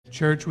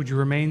Church, would you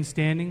remain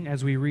standing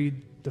as we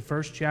read the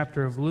first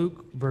chapter of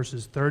Luke,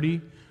 verses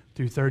 30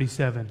 through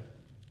 37.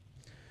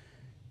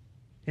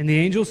 And the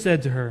angel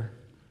said to her,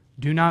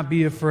 "Do not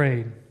be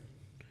afraid,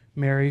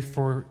 Mary,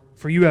 for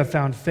you have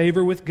found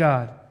favor with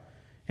God.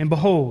 And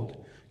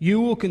behold, you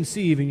will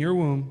conceive in your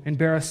womb and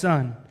bear a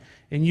son,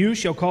 and you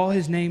shall call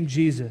his name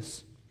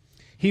Jesus.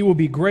 He will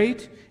be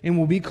great and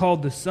will be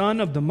called the Son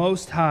of the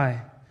Most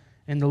High.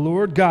 And the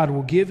Lord God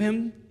will give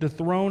him the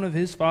throne of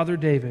his father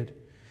David,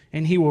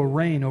 and he will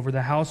reign over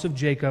the house of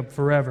Jacob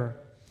forever.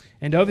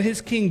 And of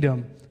his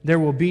kingdom there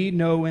will be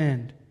no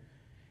end."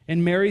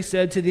 And Mary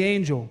said to the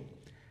angel,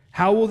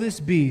 "How will this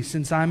be,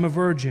 since I am a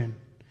virgin?"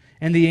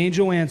 And the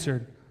angel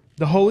answered,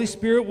 "The Holy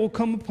Spirit will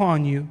come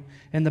upon you,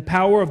 and the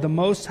power of the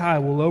Most High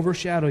will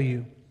overshadow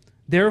you.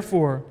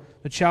 Therefore,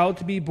 the child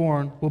to be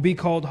born will be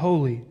called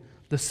Holy,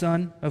 the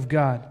Son of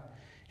God.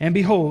 And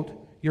behold,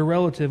 your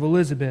relative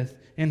Elizabeth,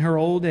 in her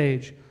old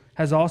age,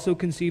 has also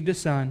conceived a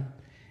son,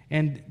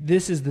 and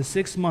this is the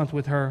 6th month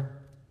with her,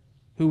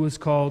 who was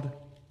called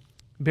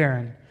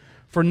barren.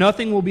 For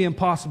nothing will be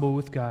impossible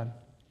with God."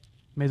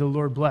 May the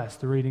Lord bless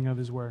the reading of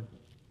his word.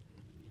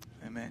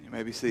 Amen. You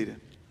may be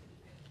seated.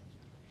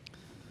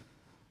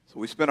 So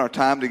we spent our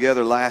time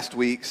together last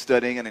week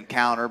studying an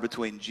encounter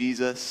between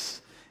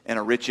Jesus and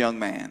a rich young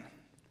man.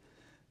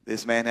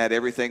 This man had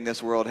everything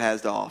this world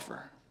has to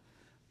offer.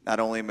 Not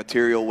only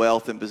material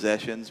wealth and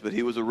possessions, but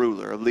he was a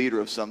ruler, a leader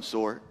of some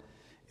sort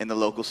in the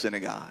local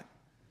synagogue.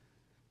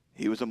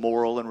 He was a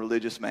moral and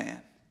religious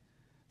man.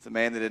 It's a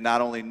man that had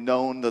not only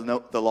known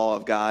the law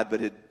of God, but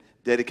had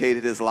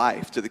dedicated his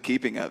life to the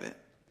keeping of it.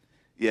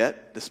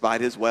 Yet,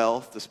 despite his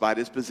wealth, despite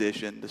his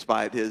position,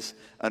 despite his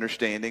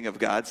understanding of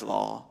God's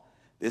law,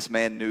 this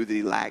man knew that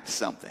he lacked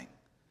something.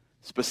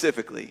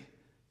 Specifically,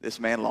 this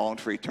man longed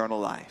for eternal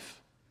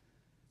life.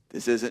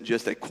 This isn't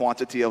just a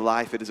quantity of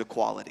life, it is a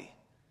quality.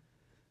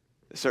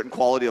 A certain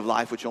quality of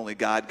life which only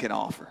God can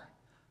offer.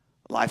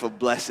 A life of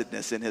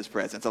blessedness in his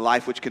presence. A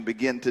life which can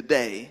begin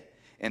today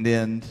and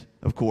end,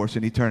 of course,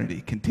 in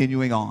eternity.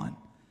 Continuing on.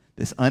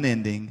 This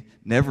unending,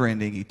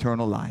 never-ending,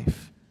 eternal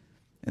life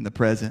in the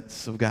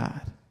presence of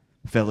God.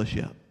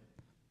 Fellowship.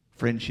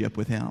 Friendship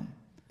with him.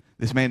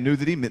 This man knew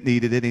that he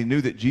needed it. He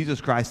knew that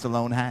Jesus Christ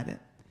alone had it.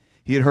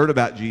 He had heard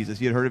about Jesus.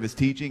 He had heard of his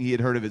teaching. He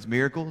had heard of his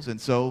miracles. And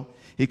so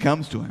he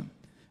comes to him.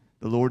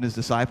 The Lord and his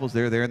disciples,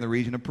 they're there in the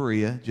region of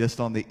Perea, just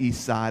on the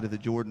east side of the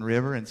Jordan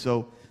River. And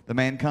so the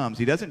man comes.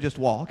 He doesn't just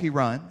walk, he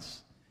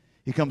runs.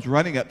 He comes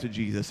running up to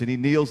Jesus, and he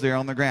kneels there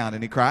on the ground,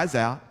 and he cries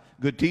out,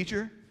 "Good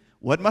teacher,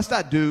 what must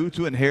I do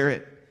to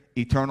inherit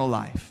eternal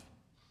life?"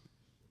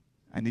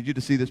 I need you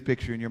to see this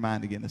picture in your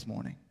mind again this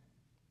morning.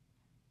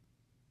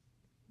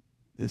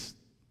 This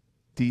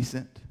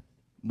decent,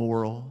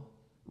 moral,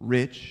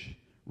 rich,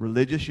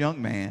 religious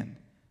young man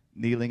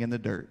kneeling in the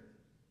dirt,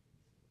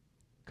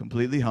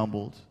 completely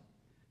humbled,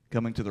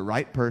 coming to the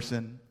right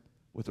person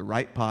with the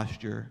right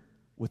posture,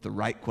 with the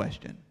right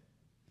question.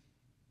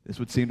 This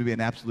would seem to be an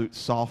absolute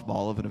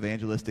softball of an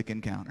evangelistic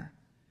encounter.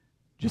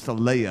 Just a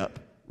layup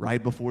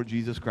right before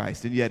Jesus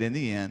Christ. And yet in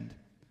the end,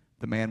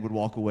 the man would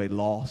walk away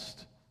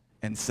lost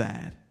and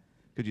sad.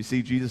 Could you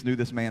see Jesus knew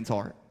this man's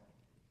heart?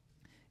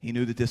 He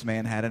knew that this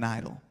man had an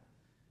idol.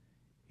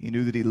 He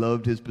knew that he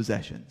loved his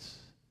possessions.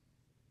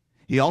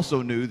 He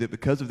also knew that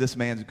because of this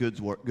man's good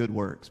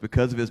works,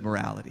 because of his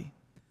morality,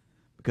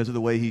 because of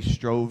the way he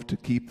strove to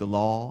keep the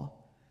law,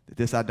 that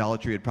this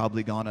idolatry had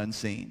probably gone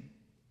unseen.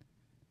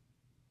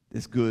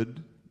 This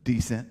good,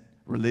 decent,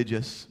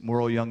 religious,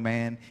 moral young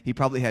man, he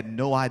probably had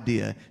no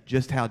idea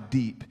just how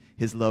deep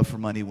his love for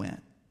money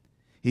went.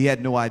 He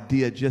had no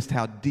idea just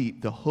how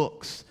deep the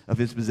hooks of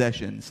his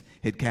possessions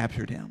had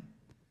captured him.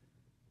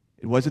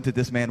 It wasn't that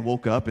this man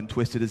woke up and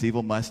twisted his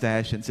evil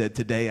mustache and said,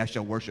 "Today I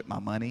shall worship my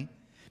money."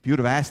 If you would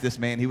have asked this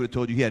man, he would have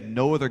told you he had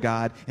no other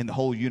God in the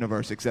whole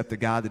universe except the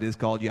God that is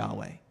called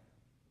Yahweh.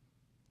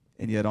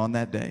 And yet on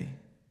that day,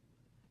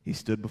 he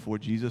stood before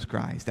Jesus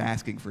Christ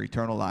asking for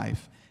eternal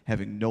life,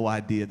 having no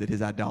idea that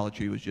his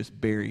idolatry was just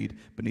buried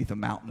beneath a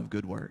mountain of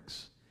good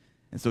works.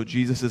 And so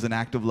Jesus is an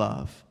act of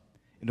love.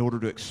 In order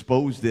to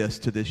expose this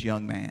to this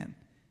young man,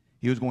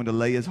 he was going to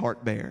lay his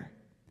heart bare.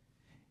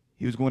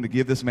 He was going to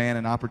give this man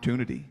an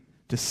opportunity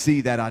to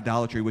see that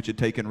idolatry which had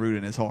taken root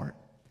in his heart.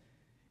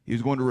 He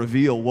was going to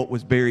reveal what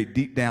was buried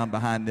deep down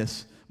behind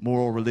this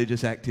moral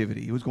religious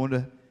activity. He was going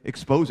to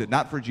expose it,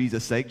 not for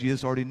Jesus' sake.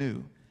 Jesus already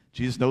knew.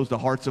 Jesus knows the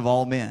hearts of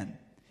all men.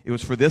 It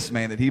was for this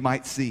man that he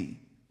might see.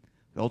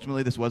 But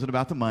ultimately, this wasn't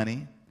about the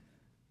money.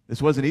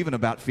 This wasn't even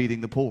about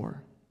feeding the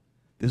poor.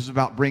 This was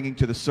about bringing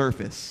to the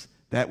surface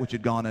that which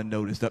had gone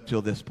unnoticed up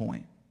till this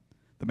point.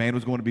 The man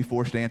was going to be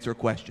forced to answer a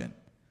question.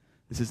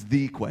 This is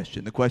the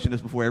question. The question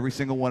is before every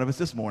single one of us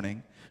this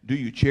morning. Do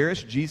you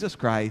cherish Jesus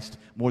Christ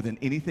more than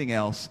anything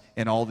else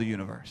in all the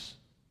universe?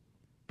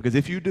 Because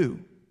if you do,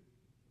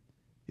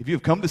 if you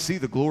have come to see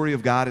the glory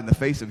of God in the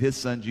face of his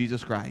Son,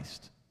 Jesus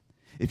Christ,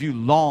 if you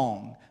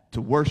long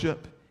to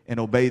worship and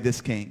obey this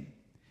King,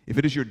 if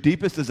it is your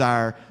deepest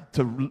desire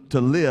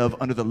to live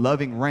under the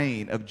loving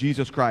reign of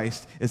Jesus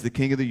Christ as the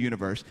King of the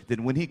universe,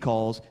 then when he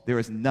calls, there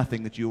is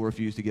nothing that you will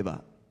refuse to give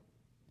up.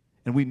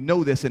 And we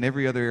know this in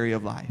every other area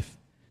of life.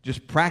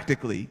 Just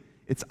practically,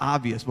 it's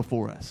obvious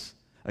before us.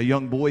 A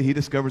young boy, he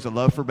discovers a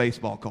love for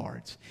baseball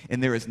cards,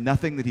 and there is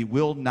nothing that he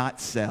will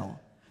not sell.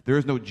 There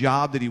is no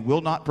job that he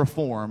will not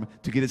perform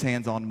to get his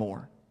hands on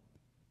more.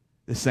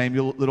 The same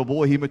little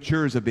boy, he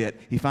matures a bit.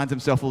 He finds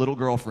himself a little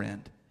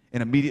girlfriend,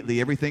 and immediately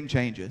everything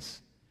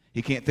changes.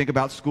 He can't think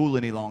about school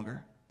any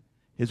longer.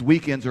 His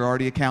weekends are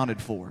already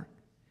accounted for.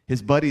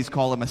 His buddies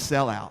call him a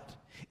sellout.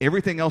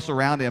 Everything else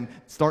around him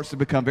starts to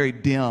become very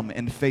dim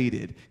and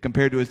faded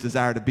compared to his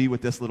desire to be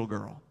with this little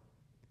girl.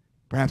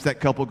 Perhaps that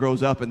couple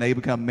grows up and they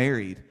become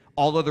married.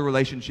 All other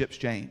relationships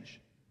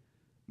change.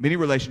 Many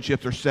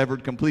relationships are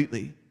severed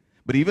completely.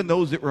 But even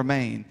those that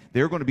remain,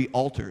 they're going to be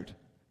altered.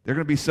 They're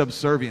going to be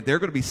subservient. They're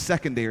going to be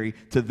secondary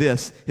to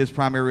this, his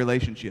primary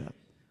relationship.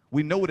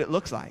 We know what it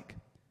looks like.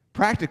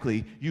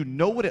 Practically, you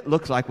know what it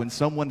looks like when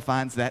someone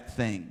finds that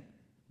thing,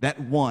 that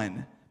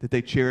one that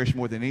they cherish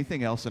more than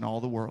anything else in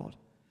all the world.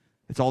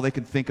 It's all they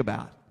can think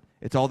about.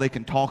 It's all they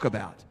can talk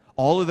about.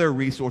 All of their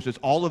resources,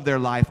 all of their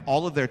life,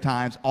 all of their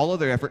times, all of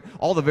their effort,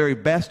 all the very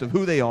best of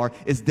who they are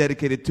is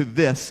dedicated to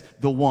this,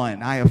 the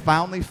one. I have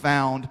finally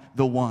found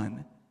the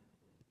one.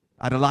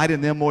 I delight in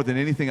them more than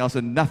anything else,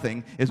 and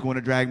nothing is going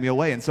to drag me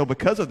away. And so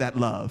because of that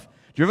love,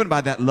 driven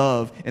by that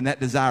love and that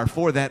desire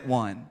for that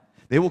one,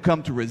 they will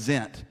come to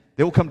resent,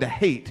 they will come to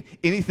hate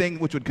anything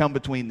which would come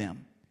between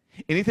them.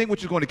 Anything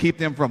which is going to keep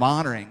them from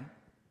honoring,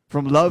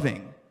 from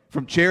loving,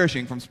 from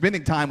cherishing, from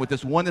spending time with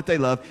this one that they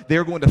love,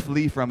 they're going to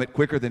flee from it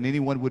quicker than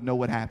anyone would know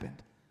what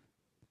happened.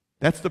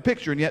 That's the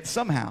picture, and yet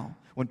somehow,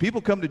 when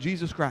people come to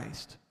Jesus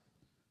Christ,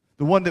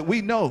 the one that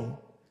we know,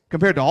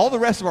 compared to all the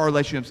rest of our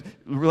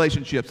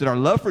relationships, that our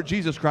love for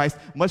Jesus Christ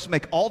must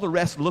make all the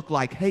rest look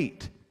like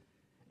hate.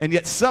 And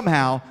yet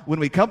somehow, when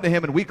we come to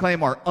him and we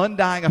claim our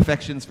undying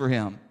affections for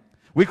him,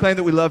 we claim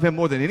that we love him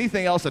more than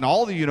anything else in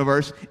all the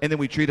universe, and then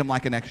we treat him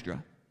like an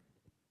extra,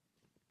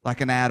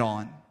 like an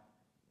add-on,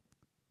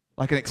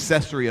 like an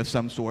accessory of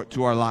some sort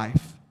to our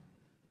life.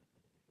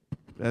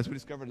 But as we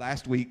discovered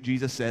last week,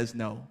 Jesus says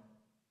no.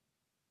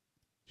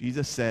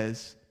 Jesus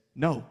says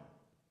no.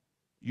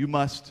 You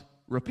must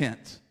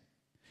repent.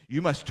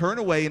 You must turn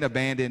away and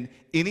abandon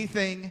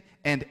anything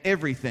and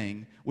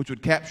everything which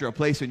would capture a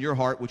place in your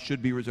heart which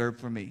should be reserved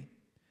for me.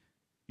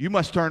 You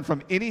must turn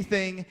from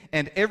anything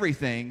and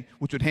everything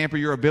which would hamper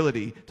your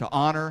ability to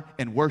honor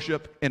and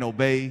worship and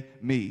obey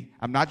me.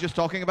 I'm not just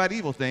talking about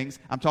evil things.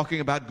 I'm talking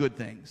about good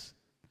things.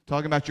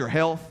 Talking about your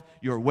health,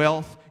 your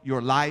wealth,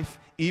 your life,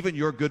 even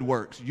your good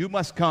works. You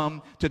must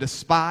come to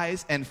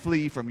despise and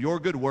flee from your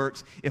good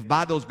works if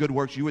by those good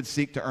works you would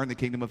seek to earn the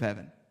kingdom of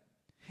heaven.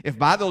 If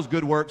by those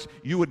good works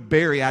you would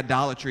bury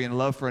idolatry and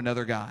love for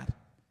another God.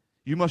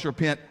 You must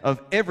repent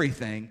of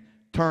everything,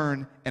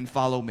 turn and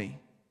follow me.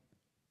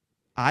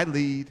 I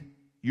lead,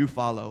 you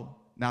follow,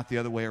 not the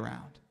other way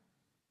around.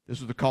 This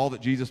was the call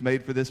that Jesus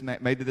made to this man.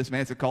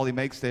 It's the call he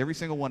makes to every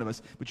single one of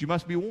us. But you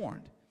must be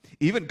warned.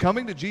 Even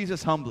coming to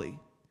Jesus humbly,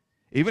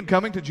 even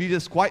coming to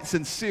Jesus quite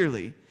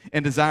sincerely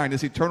and desiring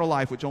this eternal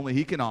life which only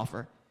he can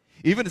offer,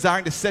 even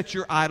desiring to set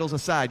your idols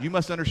aside, you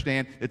must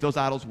understand that those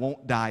idols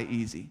won't die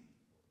easy.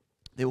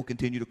 They will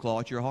continue to claw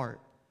at your heart.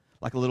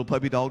 Like a little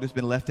puppy dog that's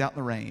been left out in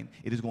the rain,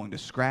 it is going to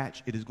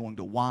scratch, it is going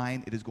to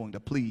whine, it is going to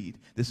plead.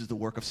 This is the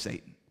work of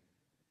Satan.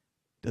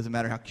 Doesn't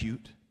matter how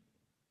cute,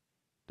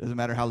 doesn't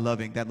matter how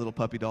loving that little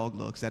puppy dog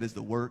looks, that is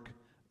the work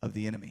of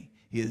the enemy.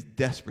 He is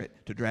desperate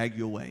to drag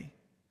you away,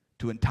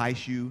 to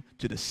entice you,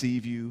 to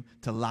deceive you,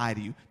 to lie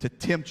to you, to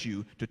tempt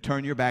you, to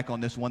turn your back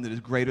on this one that is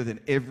greater than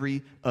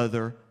every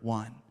other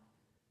one.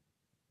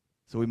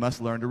 So we must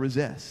learn to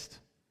resist.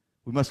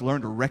 We must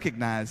learn to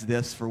recognize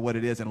this for what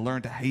it is and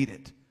learn to hate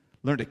it.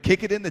 Learn to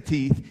kick it in the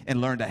teeth and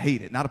learn to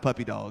hate it. Not a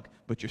puppy dog,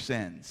 but your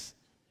sins.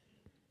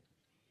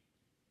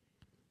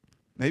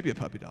 Maybe a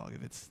puppy dog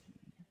if it's...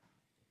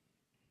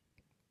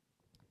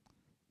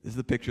 This is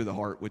the picture of the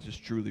heart which is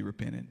truly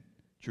repentant,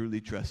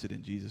 truly trusted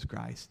in Jesus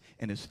Christ,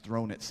 and has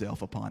thrown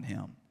itself upon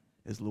him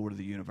as Lord of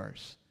the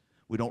universe.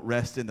 We don't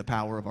rest in the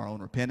power of our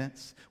own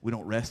repentance. We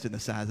don't rest in the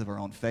size of our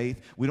own faith.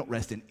 We don't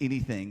rest in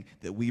anything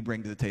that we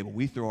bring to the table.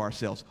 We throw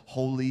ourselves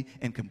wholly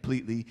and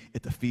completely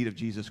at the feet of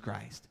Jesus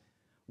Christ.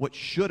 What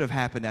should have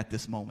happened at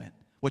this moment?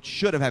 What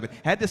should have happened?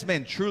 Had this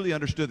man truly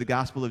understood the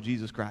gospel of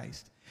Jesus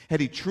Christ, had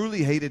he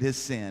truly hated his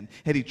sin,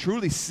 had he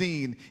truly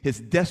seen his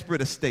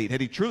desperate estate, had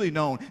he truly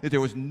known that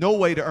there was no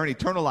way to earn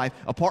eternal life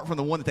apart from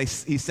the one that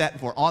he sat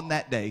for on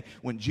that day,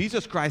 when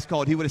Jesus Christ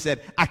called, he would have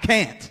said, I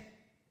can't.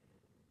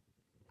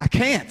 I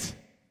can't.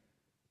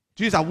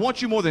 Jesus, I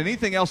want you more than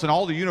anything else in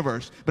all the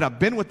universe, but I've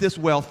been with this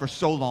wealth for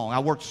so long. I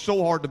worked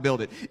so hard to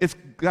build it. It's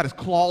got its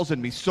claws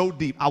in me so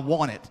deep. I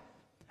want it.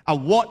 I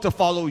want to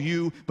follow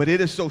you, but it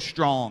is so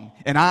strong,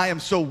 and I am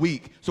so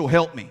weak, so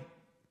help me.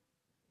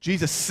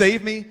 Jesus,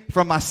 save me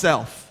from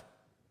myself.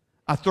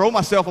 I throw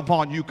myself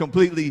upon you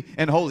completely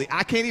and wholly.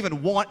 I can't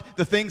even want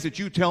the things that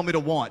you tell me to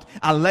want.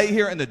 I lay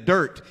here in the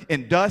dirt,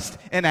 in dust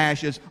and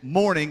ashes,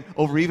 mourning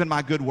over even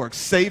my good works.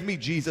 Save me,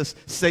 Jesus.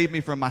 Save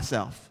me from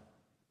myself.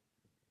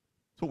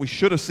 That's what we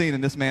should have seen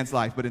in this man's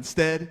life, but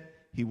instead,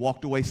 he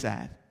walked away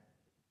sad.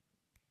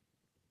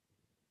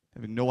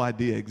 having no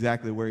idea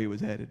exactly where he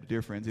was headed.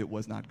 Dear friends, it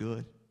was not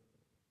good.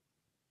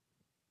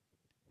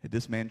 Had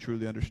this man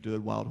truly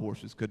understood, wild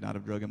horses could not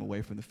have drug him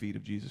away from the feet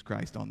of Jesus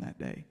Christ on that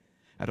day.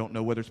 I don't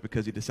know whether it's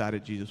because he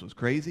decided Jesus was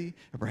crazy,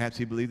 or perhaps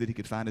he believed that he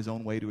could find his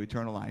own way to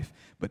eternal life.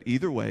 But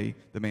either way,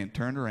 the man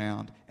turned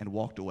around and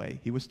walked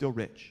away. He was still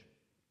rich.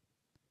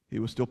 He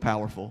was still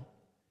powerful.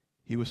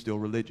 He was still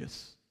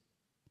religious.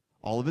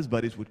 All of his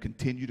buddies would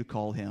continue to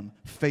call him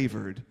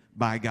favored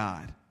by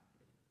God.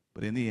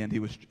 But in the end, he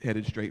was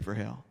headed straight for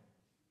hell.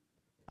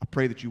 I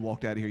pray that you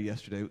walked out of here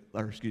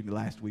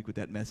last week with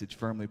that message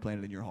firmly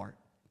planted in your heart.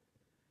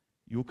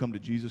 You will come to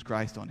Jesus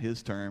Christ on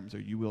his terms, or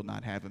you will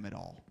not have him at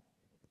all.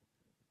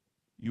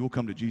 You will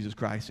come to Jesus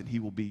Christ and he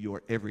will be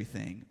your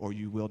everything, or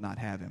you will not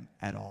have him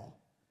at all.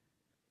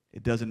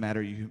 It doesn't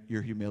matter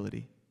your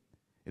humility.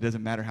 It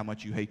doesn't matter how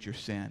much you hate your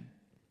sin.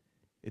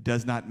 It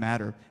does not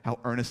matter how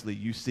earnestly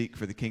you seek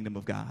for the kingdom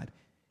of God.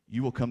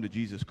 You will come to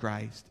Jesus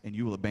Christ and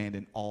you will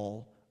abandon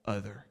all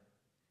other.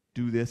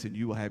 Do this and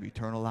you will have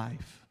eternal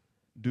life.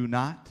 Do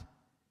not,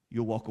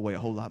 you'll walk away a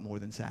whole lot more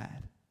than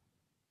sad.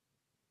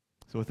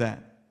 So with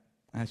that,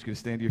 I ask you to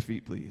stand to your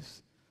feet,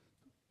 please.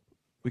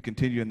 We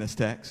continue in this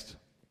text.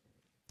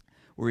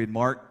 We read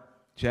Mark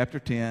chapter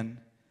 10,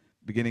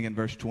 beginning in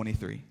verse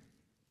 23.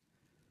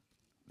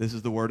 This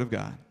is the word of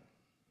God.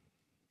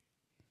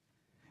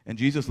 And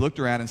Jesus looked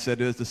around and said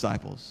to his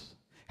disciples,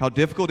 "How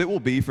difficult it will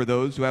be for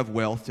those who have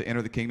wealth to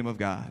enter the kingdom of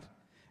God."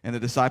 And the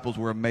disciples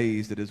were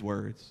amazed at his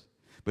words.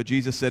 But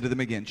Jesus said to them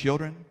again,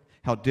 "Children,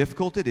 how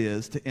difficult it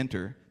is to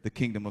enter the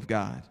kingdom of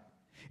God.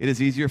 It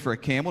is easier for a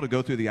camel to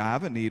go through the eye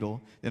of a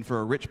needle than for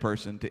a rich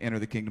person to enter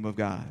the kingdom of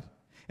God."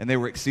 And they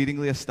were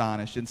exceedingly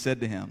astonished and said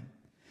to him,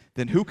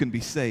 "Then who can be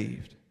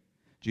saved?"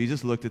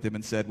 Jesus looked at them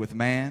and said, "With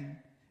man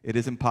it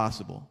is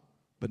impossible,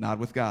 but not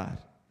with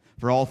God.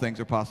 For all things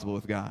are possible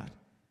with God."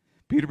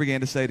 Peter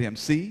began to say to him,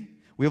 "See,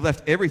 we have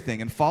left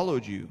everything and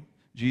followed you."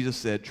 Jesus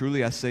said,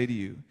 "Truly I say to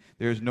you,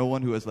 there is no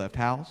one who has left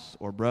house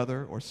or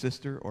brother or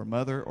sister or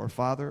mother or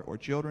father or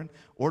children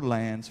or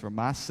lands for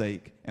my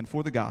sake and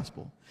for the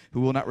gospel, who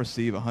will not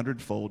receive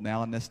 100-fold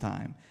now in this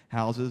time,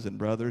 houses and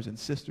brothers and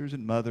sisters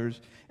and mothers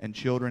and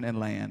children and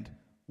land,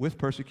 with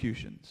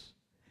persecutions,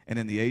 and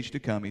in the age to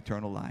come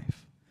eternal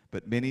life.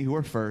 But many who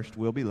are first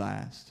will be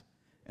last,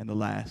 and the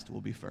last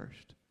will be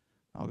first."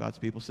 All God's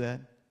people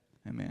said,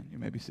 amen. You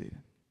may be seated.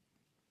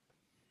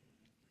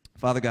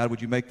 Father God,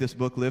 would you make this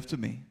book live to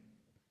me?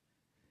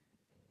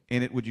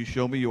 In it, would you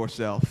show me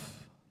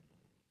yourself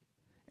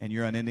and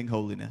your unending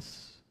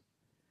holiness?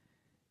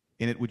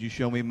 In it, would you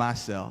show me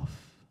myself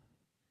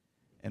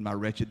and my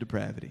wretched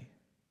depravity?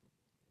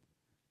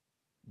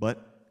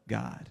 But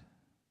God,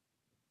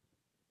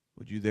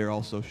 would you there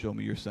also show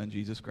me your Son,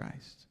 Jesus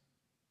Christ?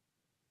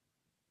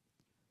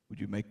 Would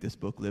you make this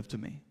book live to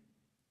me?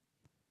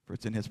 For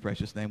it's in his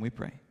precious name we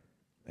pray.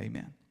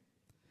 Amen.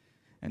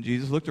 And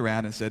Jesus looked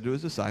around and said to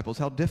his disciples,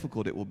 "How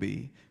difficult it will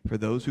be for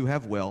those who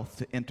have wealth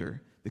to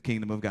enter the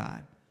kingdom of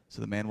God."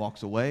 So the man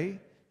walks away.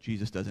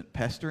 Jesus doesn't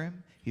pester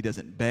him. He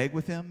doesn't beg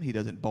with him. He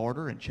doesn't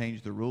barter and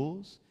change the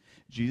rules.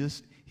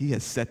 Jesus, he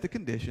has set the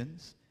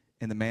conditions,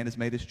 and the man has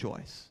made his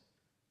choice.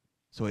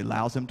 So he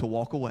allows him to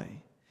walk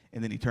away,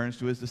 and then he turns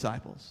to his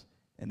disciples.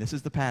 And this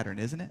is the pattern,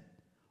 isn't it?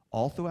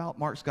 All throughout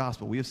Mark's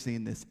gospel, we have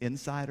seen this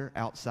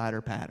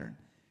insider-outsider pattern.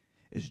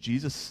 As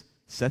Jesus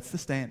sets the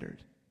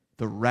standard,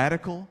 the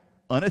radical,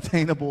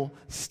 unattainable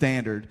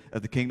standard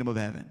of the kingdom of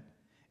heaven.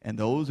 And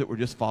those that were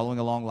just following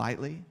along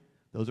lightly,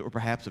 those that were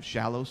perhaps of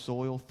shallow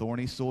soil,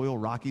 thorny soil,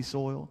 rocky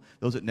soil,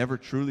 those that never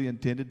truly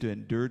intended to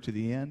endure to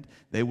the end,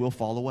 they will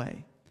fall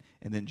away.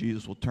 And then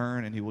Jesus will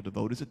turn and he will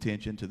devote his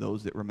attention to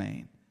those that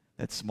remain.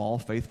 That small,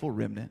 faithful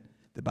remnant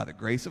that by the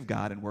grace of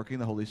God and working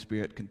the Holy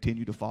Spirit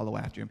continue to follow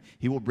after him.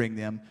 He will bring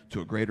them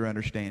to a greater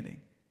understanding.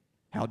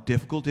 How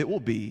difficult it will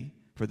be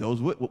for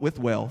those with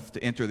wealth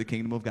to enter the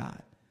kingdom of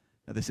God.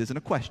 Now, this isn't a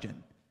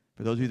question.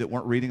 For those of you that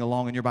weren't reading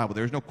along in your Bible,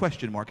 there's no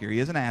question mark here. He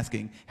isn't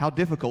asking, how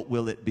difficult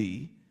will it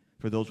be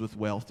for those with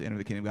wealth to enter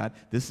the kingdom of God?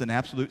 This is an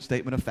absolute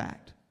statement of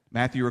fact.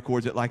 Matthew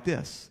records it like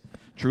this: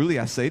 "Truly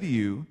I say to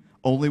you,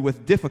 only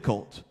with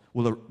difficulty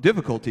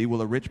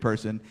will a rich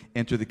person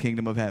enter the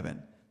kingdom of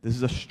heaven." This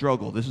is a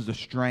struggle. This is a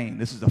strain.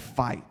 This is a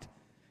fight.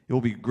 It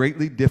will be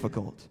greatly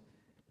difficult,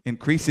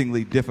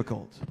 increasingly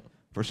difficult,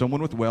 for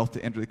someone with wealth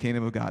to enter the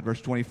kingdom of God.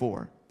 Verse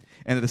 24,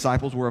 "And the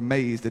disciples were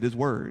amazed at his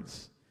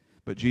words.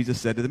 But Jesus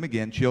said to them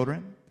again,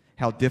 'Children,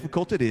 how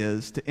difficult it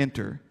is to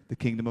enter the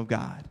kingdom of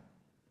God.'"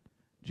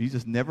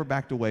 Jesus never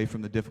backed away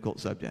from the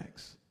difficult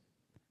subjects.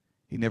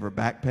 He never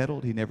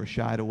backpedaled. He never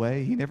shied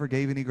away. He never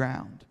gave any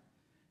ground.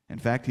 In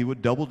fact, he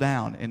would double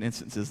down in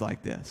instances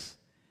like this.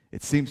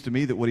 It seems to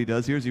me that what he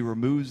does here is he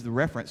removes the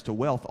reference to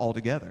wealth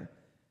altogether.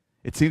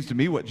 It seems to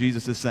me what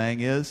Jesus is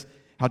saying is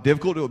how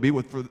difficult it would be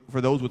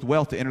for those with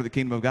wealth to enter the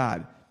kingdom of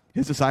God.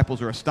 His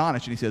disciples are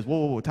astonished, and he says,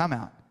 whoa, time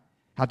out.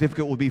 How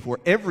difficult it would be for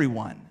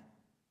everyone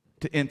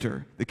to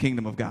enter the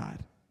kingdom of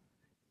God.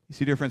 You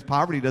see, dear friends,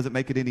 poverty doesn't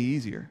make it any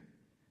easier.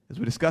 As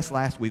we discussed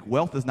last week,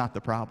 wealth is not the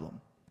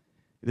problem.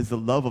 It is the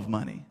love of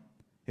money.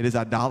 It is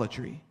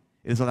idolatry.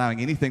 It is allowing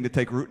anything to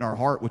take root in our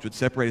heart which would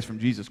separate us from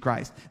Jesus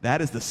Christ.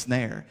 That is the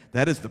snare.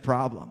 That is the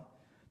problem.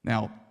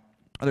 Now,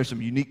 are there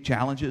some unique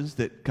challenges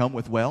that come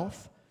with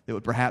wealth that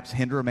would perhaps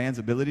hinder a man's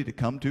ability to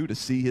come to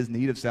see his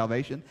need of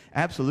salvation?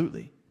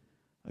 Absolutely.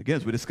 Again,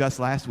 as we discussed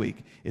last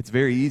week, it's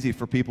very easy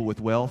for people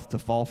with wealth to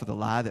fall for the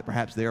lie that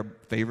perhaps they are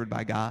favored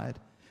by God,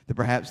 that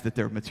perhaps that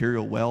their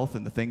material wealth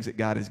and the things that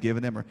God has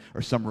given them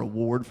are some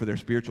reward for their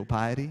spiritual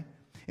piety.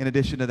 In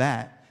addition to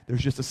that,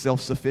 there's just a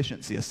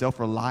self-sufficiency, a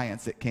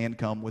self-reliance that can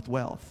come with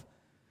wealth.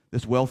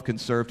 This wealth can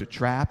serve to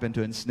trap and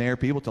to ensnare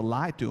people, to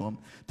lie to them,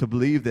 to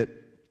believe that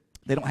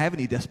they don't have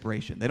any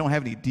desperation. They don't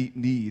have any deep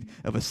need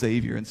of a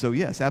Savior. And so,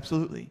 yes,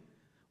 absolutely.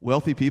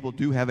 Wealthy people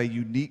do have a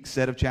unique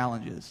set of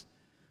challenges,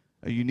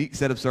 a unique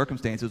set of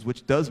circumstances,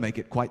 which does make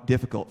it quite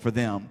difficult for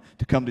them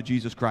to come to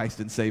Jesus Christ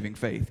in saving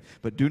faith.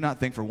 But do not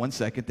think for one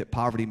second that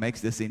poverty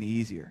makes this any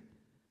easier.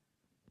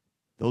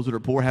 Those that are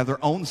poor have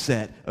their own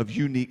set of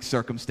unique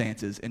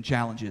circumstances and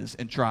challenges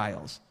and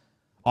trials.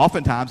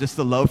 Oftentimes, it's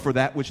the love for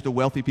that which the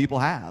wealthy people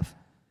have.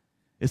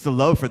 It's the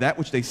love for that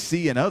which they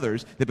see in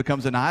others that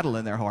becomes an idol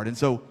in their heart. And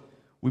so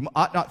we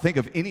ought not think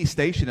of any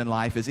station in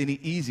life as any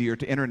easier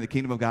to enter into the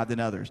kingdom of God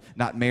than others.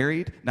 Not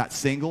married, not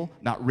single,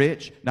 not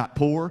rich, not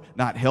poor,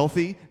 not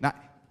healthy,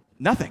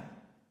 nothing.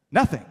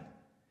 Nothing.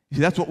 You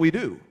see, that's what we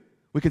do.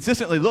 We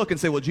consistently look and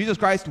say, well, Jesus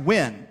Christ,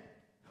 when?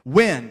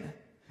 When?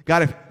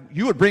 God, if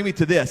you would bring me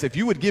to this, if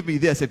you would give me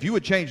this, if you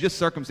would change this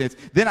circumstance,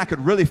 then I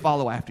could really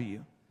follow after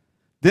you.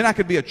 Then I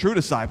could be a true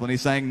disciple. And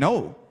he's saying,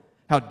 no.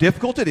 How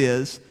difficult it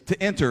is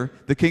to enter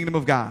the kingdom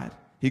of God.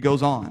 He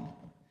goes on.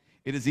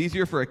 It is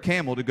easier for a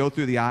camel to go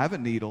through the eye of a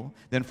needle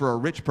than for a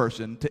rich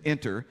person to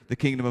enter the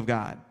kingdom of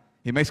God.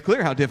 He makes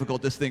clear how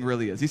difficult this thing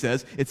really is. He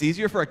says, it's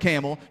easier for a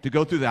camel to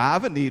go through the eye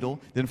of a needle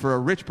than for a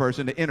rich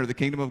person to enter the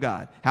kingdom of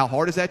God. How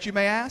hard is that, you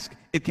may ask?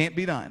 It can't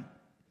be done.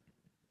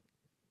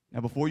 Now,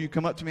 before you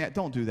come up to me,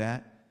 don't do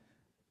that.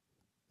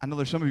 I know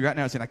there's some of you right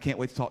now saying, I can't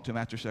wait to talk to him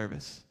after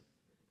service.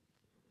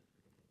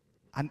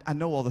 I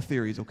know all the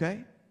theories,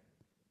 okay?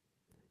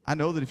 I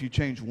know that if you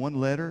change one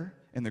letter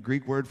in the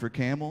Greek word for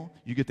camel,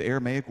 you get the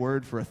Aramaic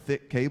word for a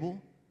thick cable.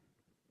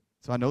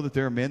 So I know that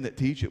there are men that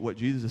teach that what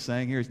Jesus is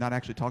saying here is not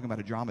actually talking about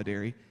a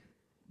dromedary.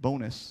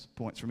 Bonus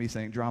points for me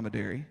saying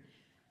dromedary.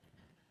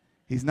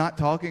 He's not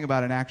talking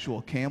about an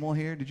actual camel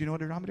here. Did you know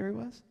what a dromedary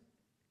was?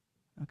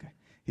 Okay.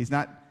 He's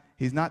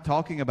not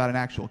talking about an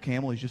actual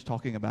camel. He's just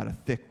talking about a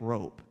thick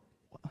rope.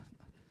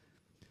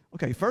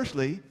 Okay,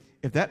 firstly,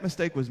 if that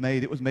mistake was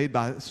made, it was made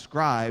by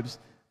scribes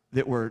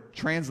that were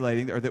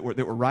translating or that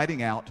were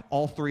writing out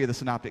all three of the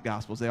synoptic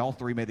gospels. They all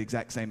three made the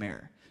exact same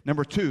error.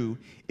 Number two,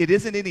 it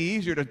isn't any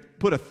easier to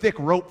put a thick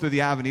rope through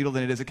the eye of a needle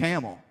than it is a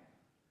camel.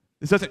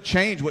 This doesn't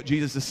change what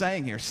Jesus is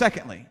saying here.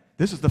 Secondly,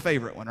 this is the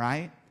favorite one,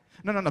 right?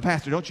 No,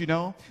 Pastor, don't you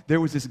know? There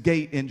was this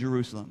gate in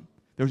Jerusalem.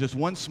 There was this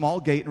one small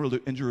gate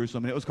in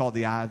Jerusalem, and it was called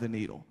the eye of the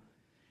needle.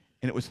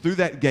 And it was through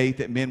that gate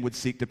that men would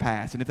seek to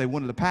pass. And if they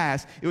wanted to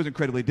pass, it was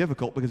incredibly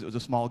difficult because it was a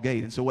small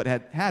gate. And so what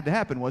had to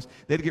happen was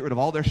they had to get rid of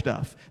all their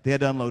stuff. They had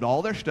to unload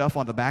all their stuff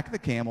on the back of the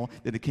camel.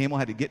 Then the camel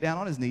had to get down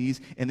on his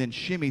knees and then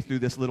shimmy through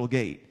this little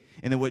gate.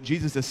 And then what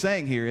Jesus is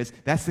saying here is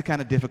that's the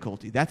kind of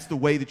difficulty. That's the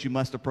way that you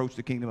must approach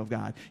the kingdom of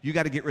God. You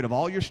got to get rid of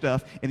all your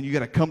stuff, and you got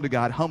to come to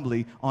God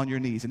humbly on your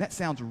knees. And that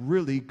sounds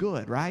really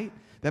good, right?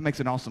 That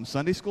makes an awesome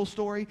Sunday school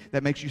story.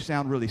 That makes you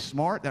sound really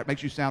smart. That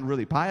makes you sound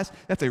really pious.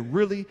 That's a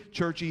really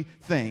churchy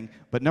thing.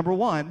 But number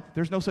one,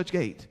 there's no such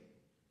gate.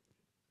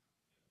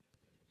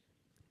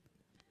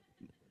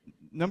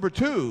 Number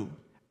two,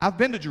 I've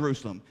been to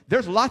Jerusalem.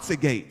 There's lots of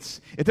gates.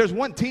 If there's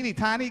one teeny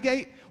tiny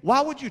gate, why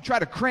would you try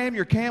to cram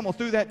your camel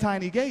through that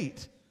tiny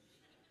gate?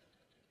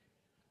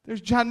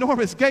 There's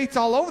ginormous gates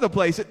all over the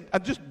place,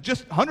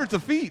 just hundreds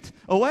of feet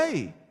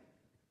away.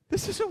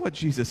 This isn't what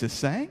Jesus is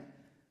saying.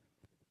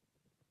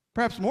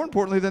 Perhaps more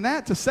importantly than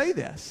that, to say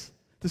this,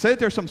 to say that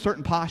there's some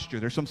certain posture,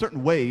 there's some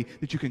certain way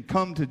that you can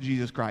come to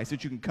Jesus Christ,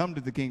 that you can come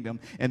to the kingdom,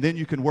 and then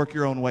you can work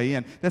your own way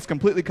in. That's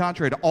completely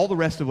contrary to all the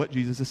rest of what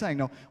Jesus is saying.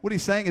 No, what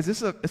he's saying is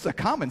it's a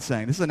common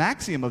saying. This is an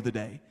axiom of the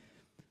day.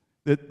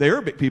 That the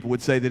Arabic people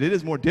would say that it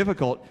is more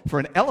difficult for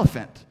an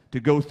elephant to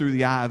go through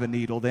the eye of a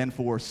needle than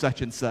for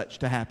such and such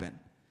to happen.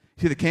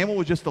 See, the camel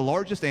was just the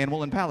largest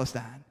animal in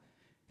Palestine,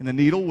 and the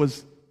needle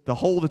was the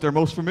hole that they're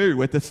most familiar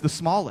with. That's the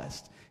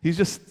smallest. He's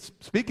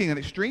just speaking in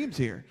extremes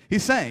here.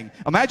 He's saying,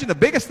 imagine the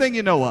biggest thing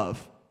you know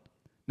of.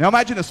 Now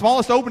imagine the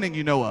smallest opening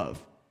you know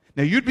of.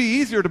 Now you'd be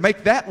easier to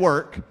make that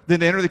work than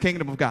to enter the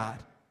kingdom of God.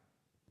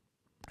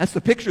 That's the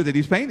picture that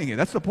he's painting here.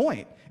 That's the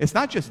point. It's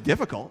not just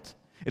difficult.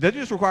 It doesn't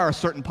just require a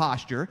certain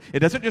posture. It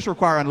doesn't just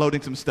require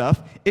unloading some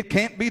stuff. It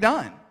can't be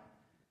done.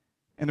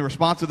 And the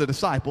response of the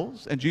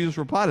disciples, and Jesus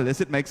replied to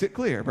this, it makes it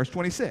clear. Verse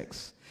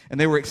 26, and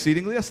they were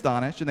exceedingly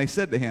astonished, and they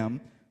said to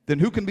him, then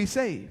who can be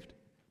saved?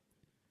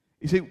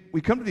 You see, we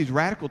come to these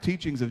radical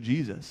teachings of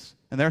Jesus,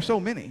 and there are so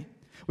many.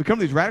 We come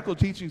to these radical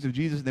teachings of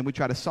Jesus, and then we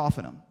try to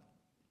soften them.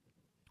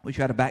 We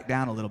try to back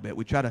down a little bit.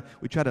 We try to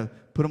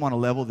put them on a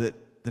level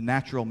that the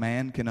natural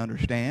man can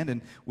understand,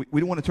 and we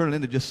don't want to turn it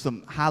into just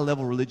some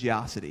high-level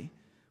religiosity.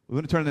 We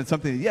want to turn it into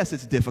something that, yes,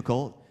 it's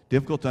difficult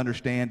difficult to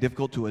understand,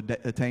 difficult to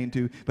attain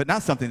to, but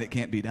not something that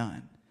can't be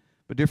done.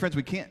 But dear friends,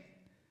 we can't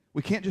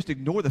just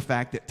ignore the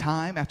fact that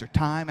time after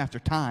time after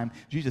time,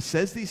 Jesus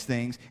says these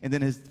things, and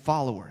then his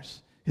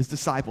followers, his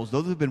disciples,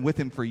 those that have been with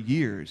him for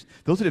years,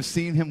 those that have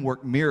seen him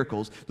work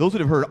miracles, those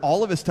that have heard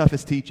all of his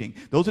toughest teaching,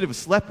 those that have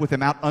slept with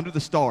him out under the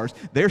stars,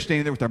 they're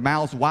standing there with their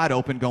mouths wide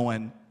open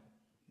going,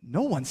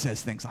 no one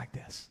says things like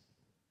this.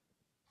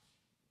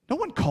 No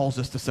one calls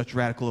us to such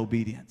radical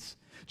obedience.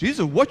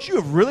 Jesus, what you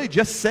have really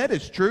just said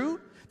is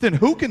true, then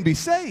who can be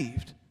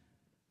saved?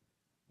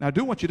 Now, I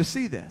do want you to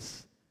see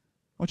this.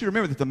 I want you to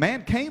remember that the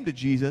man came to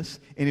Jesus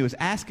and he was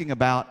asking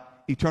about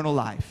eternal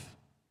life.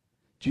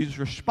 Jesus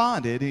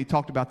responded and he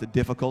talked about the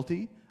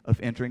difficulty of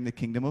entering the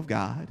kingdom of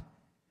God.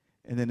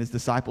 And then his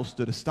disciples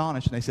stood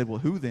astonished and they said, well,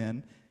 who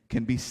then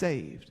can be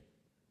saved?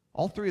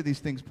 All three of these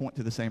things point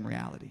to the same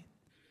reality.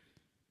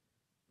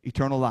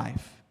 Eternal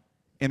life,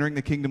 entering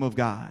the kingdom of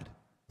God,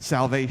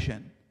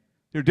 salvation.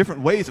 There are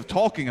different ways of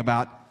talking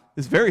about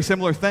this very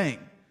similar thing.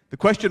 The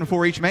question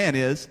for each man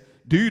is,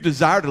 do you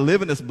desire to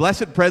live in this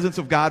blessed presence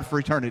of God for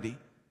eternity?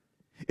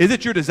 Is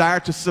it your desire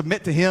to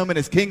submit to him and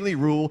his kingly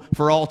rule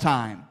for all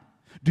time?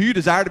 Do you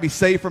desire to be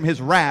saved from his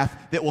wrath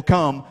that will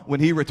come when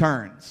he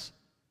returns?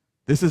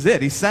 This is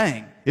it. He's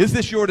saying, is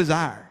this your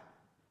desire?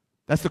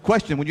 That's the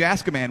question. When you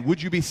ask a man,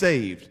 would you be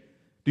saved?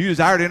 Do you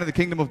desire to enter the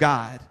kingdom of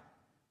God?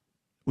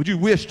 Would you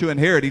wish to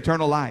inherit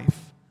eternal life?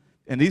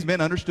 And these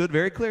men understood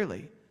very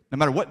clearly, no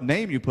matter what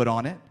name you put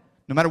on it,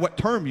 no matter what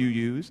term you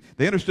use,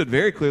 they understood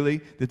very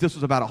clearly that this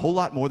was about a whole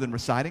lot more than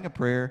reciting a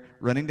prayer,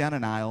 running down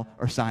an aisle,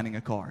 or signing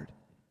a card.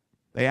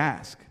 They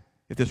ask,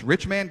 if this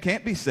rich man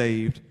can't be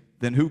saved,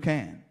 then who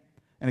can?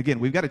 And again,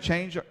 we've got to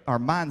change our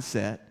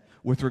mindset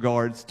with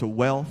regards to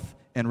wealth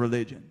and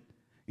religion.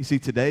 You see,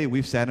 today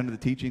we've sat under the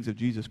teachings of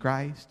Jesus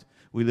Christ.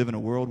 We live in a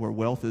world where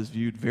wealth is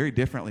viewed very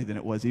differently than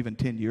it was even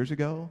 10 years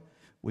ago.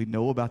 We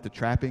know about the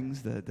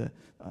trappings,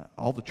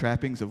 all the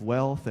trappings of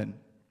wealth, and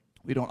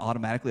we don't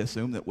automatically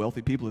assume that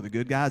wealthy people are the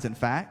good guys. In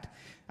fact,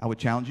 I would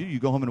challenge you, you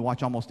go home and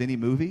watch almost any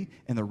movie,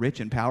 and the rich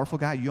and powerful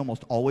guy, you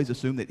almost always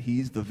assume that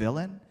he's the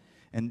villain.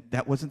 And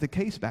that wasn't the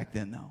case back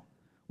then, though.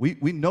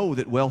 We know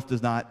that wealth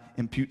does not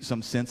impute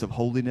some sense of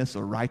holiness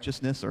or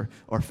righteousness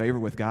or favor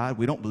with God.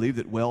 We don't believe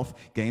that wealth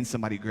gains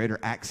somebody greater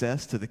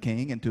access to the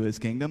king and to his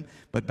kingdom.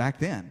 But back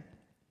then,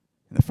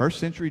 in the first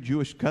century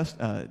Jewish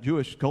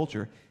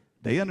culture,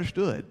 they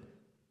understood.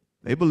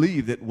 They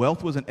believed that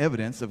wealth was an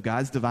evidence of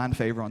God's divine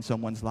favor on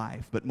someone's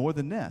life. But more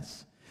than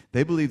this,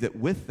 they believed that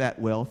with that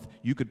wealth,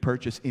 you could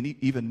purchase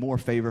even more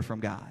favor from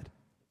God.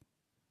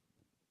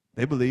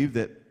 They believed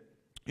that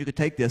you could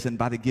take this, and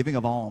by the giving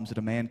of alms, that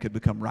a man could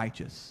become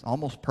righteous,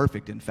 almost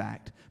perfect, in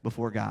fact,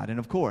 before God. And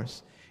of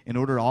course, in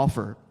order to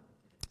offer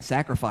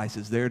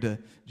sacrifices there to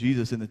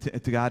Jesus and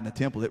to God in the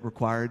temple, it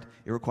required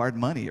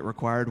money, it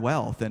required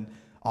wealth, and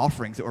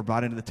offerings that were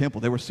brought into the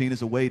temple. They were seen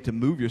as a way to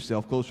move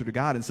yourself closer to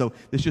God, and so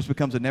this just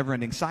becomes a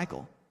never-ending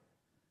cycle.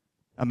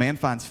 A man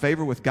finds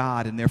favor with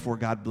God, and therefore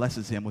God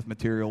blesses him with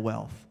material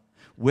wealth.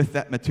 With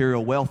that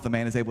material wealth, the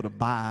man is able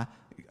to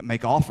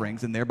make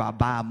offerings and thereby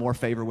buy more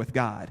favor with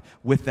God.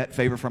 With that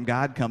favor from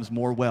God comes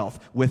more wealth.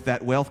 With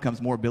that wealth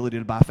comes more ability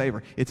to buy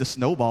favor. It's a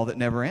snowball that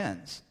never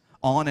ends.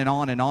 On and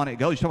on and on it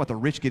goes. You talk about the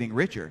rich getting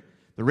richer.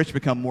 The rich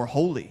become more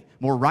holy,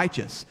 more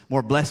righteous,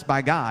 more blessed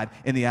by God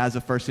in the eyes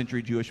of first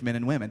century Jewish men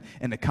and women.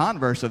 And the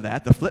converse of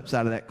that, the flip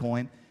side of that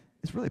coin,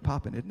 is really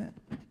popping, isn't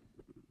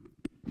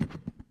it?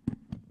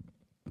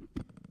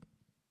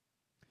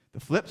 The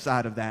flip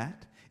side of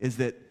that is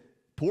that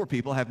poor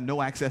people have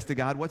no access to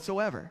God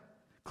whatsoever.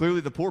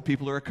 Clearly, the poor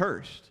people are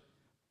accursed.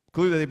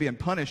 Clearly, they're being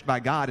punished by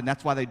God, and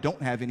that's why they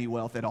don't have any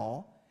wealth at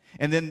all.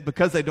 And then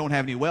because they don't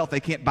have any wealth, they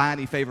can't buy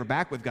any favor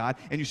back with God.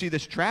 And you see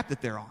this trap that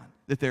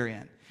they're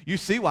in. You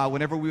see why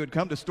whenever we would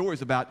come to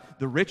stories about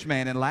the rich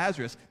man and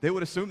Lazarus, they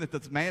would assume that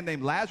this man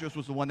named Lazarus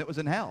was the one that was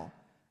in hell.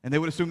 And they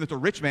would assume that the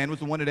rich man was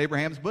the one at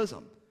Abraham's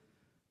bosom.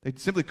 They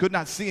simply could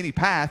not see any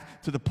path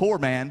to the poor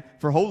man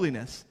for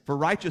holiness, for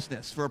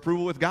righteousness, for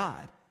approval with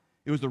God.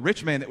 It was the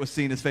rich man that was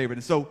seen as favored.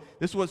 And so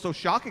this is what's so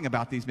shocking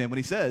about these men when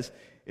he says,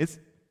 it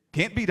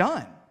can't be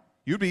done.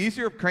 You'd be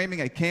easier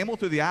cramming a camel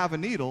through the eye of a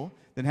needle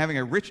than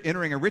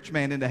entering a rich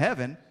man into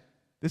heaven.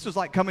 This is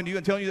like coming to you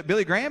and telling you that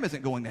Billy Graham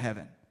isn't going to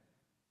heaven.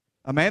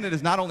 A man that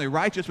is not only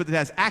righteous, but that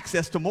has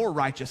access to more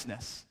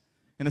righteousness.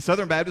 In the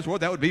Southern Baptist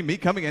world, that would be me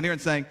coming in here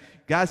and saying,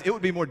 guys, it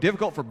would be more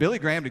difficult for Billy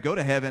Graham to go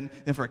to heaven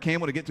than for a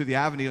camel to get through the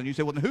eye of a needle. And you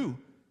say, well, then who?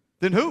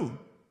 Then who?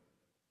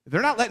 If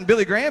they're not letting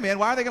Billy Graham in,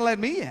 why are they going to let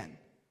me in?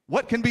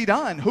 What can be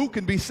done? Who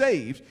can be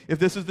saved if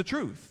this is the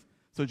truth?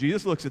 So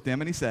Jesus looks at them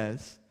and he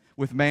says,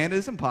 with man it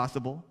is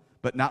impossible,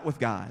 but not with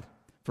God.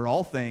 For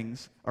all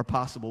things are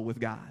possible with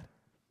God.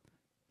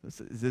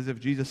 It's as if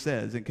Jesus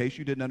says, in case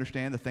you didn't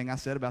understand the thing I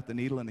said about the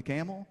needle and the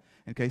camel,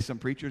 in case some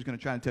preacher is going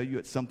to try and tell you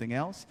it's something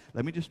else,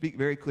 let me just speak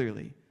very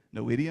clearly.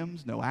 No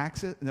idioms, no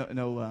axioms,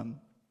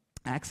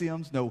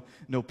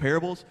 no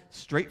parables,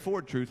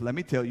 straightforward truth. Let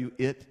me tell you,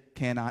 it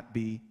cannot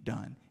be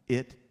done.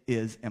 It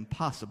is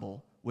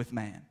impossible with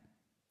man.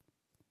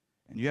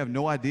 And you have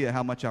no idea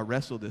how much I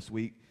wrestled this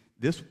week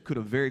This could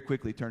have very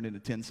quickly turned into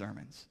 10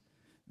 sermons.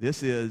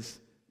 This is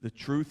the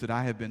truth that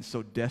I have been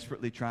so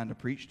desperately trying to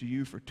preach to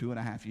you for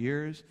 2.5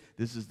 years.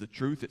 This is the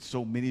truth that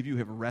so many of you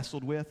have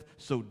wrestled with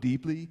so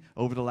deeply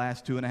over the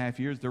last 2.5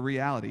 years. The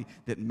reality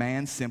that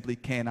man simply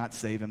cannot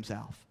save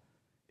himself.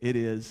 It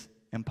is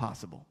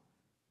impossible.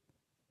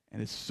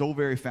 And it's so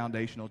very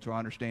foundational to our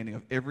understanding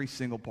of every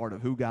single part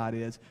of who God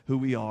is, who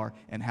we are,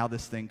 and how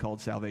this thing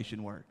called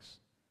salvation works.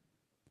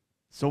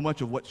 So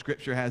much of what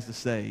Scripture has to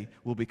say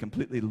will be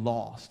completely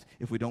lost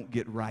if we don't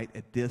get right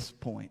at this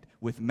point.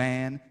 With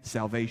man,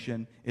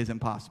 salvation is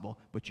impossible.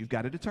 But you've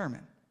got to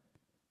determine.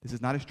 This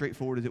is not as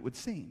straightforward as it would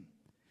seem.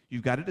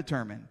 You've got to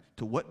determine,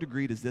 to what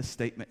degree does this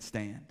statement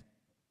stand?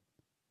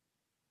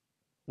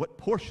 What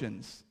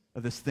portions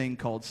of this thing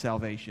called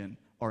salvation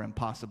are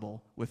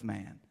impossible with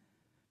man?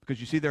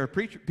 Because you see, there are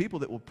people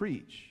that will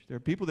preach. There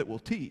are people that will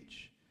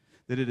teach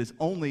that it is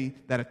only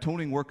that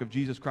atoning work of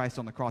Jesus Christ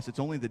on the cross, it's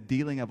only the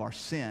dealing of our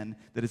sin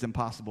that is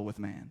impossible with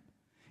man.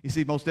 You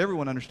see, most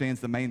everyone understands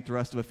the main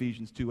thrust of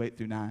Ephesians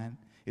 2:8-9.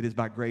 It is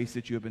by grace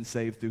that you have been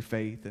saved through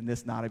faith, and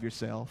this not of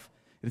yourself.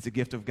 It is a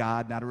gift of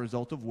God, not a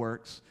result of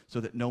works, so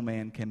that no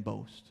man can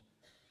boast.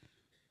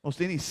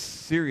 Most any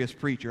serious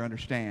preacher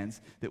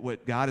understands that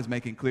what God is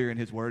making clear in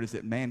his word is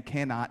that man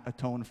cannot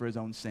atone for his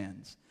own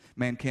sins.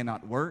 Man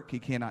cannot work, he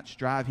cannot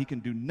strive, he can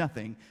do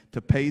nothing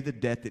to pay the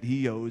debt that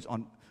he owes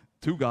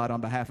to God on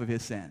behalf of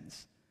his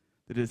sins.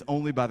 That it is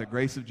only by the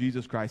grace of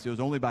Jesus Christ, it was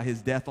only by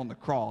his death on the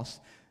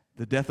cross,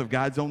 the death of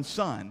God's own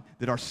Son,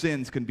 that our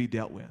sins can be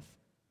dealt with.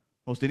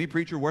 Most any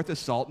preacher worth his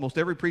salt, most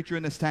every preacher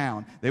in this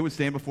town, they would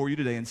stand before you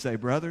today and say,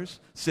 brothers,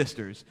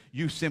 sisters,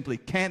 you simply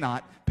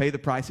cannot pay the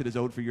price that is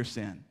owed for your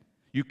sin.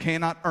 You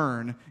cannot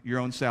earn your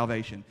own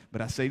salvation.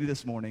 But I say to you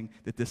this morning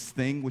that this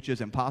thing which is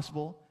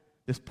impossible,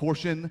 this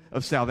portion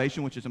of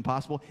salvation which is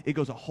impossible, it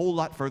goes a whole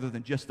lot further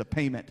than just the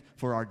payment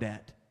for our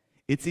debt.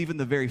 It's even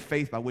the very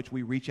faith by which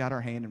we reach out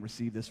our hand and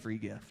receive this free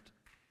gift.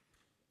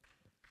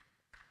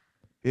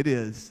 It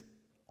is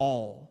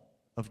all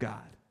of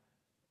God.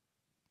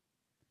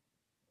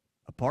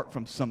 Apart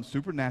from some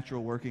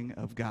supernatural working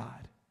of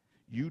God,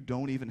 you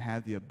don't even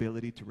have the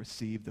ability to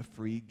receive the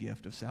free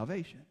gift of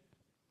salvation.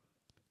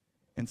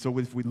 And so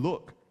if we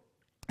look,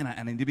 and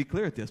I need to be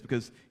clear at this,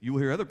 because you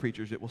will hear other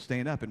preachers that will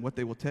stand up, and what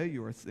they will tell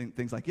you are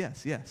things like,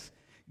 yes,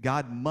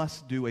 God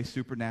must do a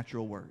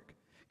supernatural work.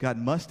 God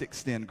must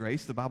extend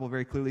grace. The Bible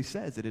very clearly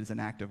says that it is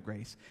an act of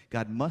grace.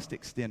 God must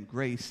extend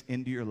grace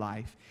into your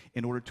life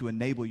in order to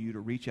enable you to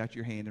reach out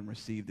your hand and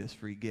receive this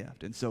free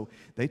gift. And so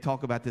they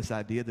talk about this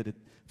idea that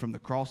from the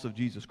cross of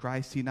Jesus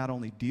Christ, he not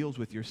only deals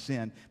with your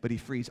sin, but he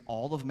frees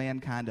all of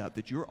mankind up,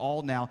 that you're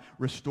all now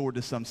restored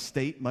to some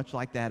state much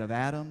like that of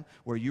Adam,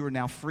 where you are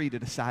now free to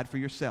decide for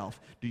yourself.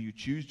 Do you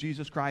choose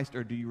Jesus Christ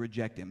or do you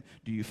reject him?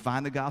 Do you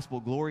find the gospel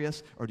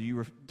glorious or do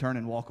you turn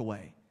and walk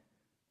away?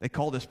 They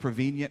call this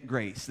prevenient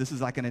grace. This is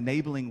like an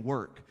enabling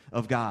work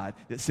of God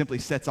that simply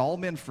sets all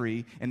men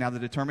free. And now the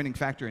determining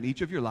factor in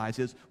each of your lives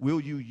is, will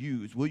you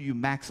use, will you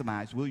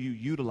maximize, will you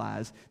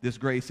utilize this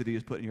grace that he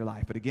has put in your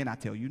life? But again, I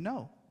tell you,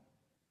 no.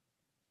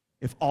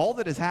 If all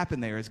that has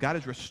happened there is God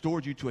has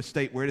restored you to a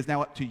state where it is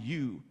now up to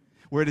you,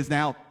 where it is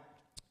now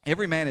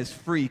every man is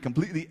free,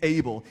 completely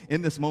able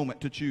in this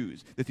moment to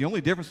choose, that the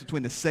only difference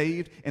between the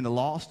saved and the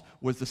lost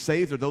was the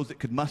saved are those that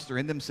could muster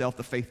in themselves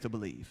the faith to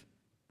believe.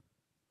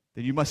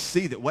 Then you must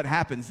see that what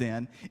happens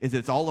then is that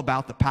it's all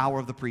about the power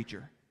of the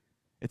preacher.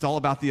 It's all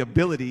about the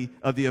ability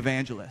of the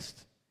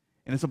evangelist.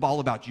 And it's all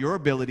about your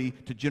ability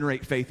to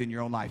generate faith in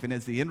your own life. And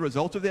as the end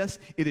result of this,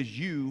 it is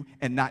you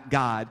and not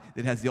God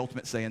that has the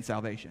ultimate say in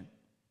salvation.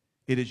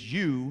 It is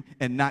you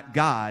and not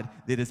God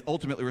that is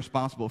ultimately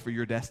responsible for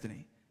your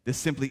destiny. This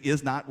simply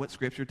is not what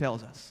Scripture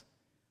tells us.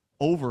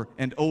 Over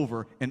and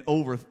over and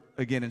over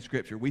again in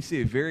Scripture, we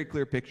see a very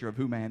clear picture of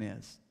who man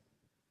is.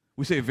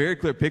 We see a very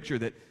clear picture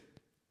that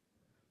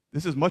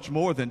this is much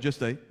more than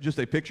just a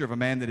picture of a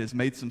man that has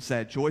made some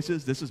sad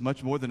choices. This is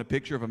much more than a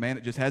picture of a man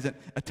that just hasn't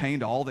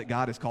attained all that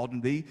God has called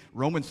him to be.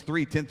 Romans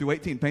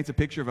 3:10-18 paints a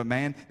picture of a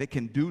man that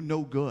can do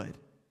no good,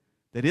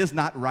 that is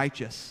not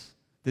righteous,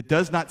 that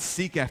does not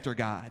seek after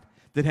God,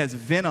 that has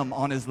venom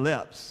on his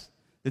lips,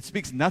 that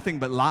speaks nothing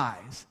but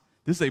lies.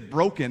 This is a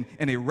broken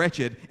and a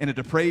wretched and a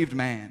depraved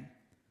man.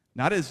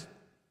 Not as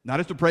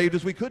depraved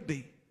as we could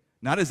be.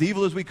 Not as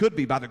evil as we could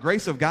be. By the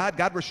grace of God,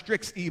 God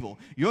restricts evil.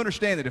 You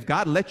understand that if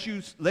God lets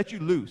you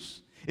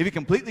loose, if he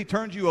completely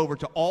turns you over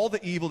to all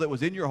the evil that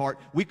was in your heart,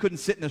 we couldn't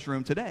sit in this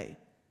room today.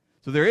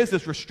 So there is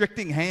this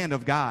restricting hand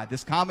of God,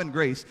 this common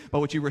grace by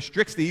which he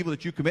restricts the evil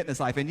that you commit in this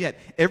life. And yet,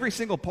 every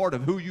single part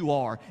of who you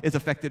are is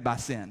affected by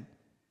sin.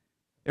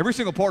 Every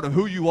single part of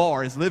who you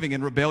are is living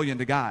in rebellion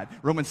to God.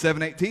 Romans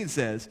 7:18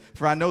 says,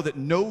 "For I know that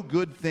no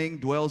good thing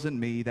dwells in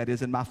me, that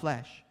is in my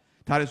flesh."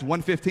 Titus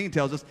 1:15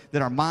 tells us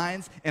that our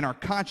minds and our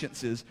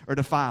consciences are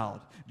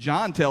defiled.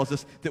 John tells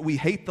us that we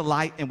hate the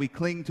light and we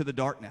cling to the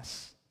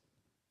darkness.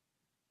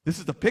 This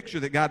is the picture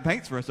that God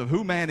paints for us of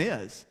who man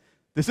is.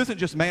 This isn't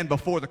just man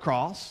before the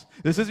cross.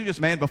 This isn't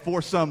just man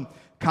before some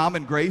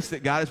common grace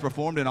that God has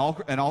performed in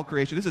all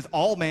creation. This is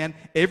all man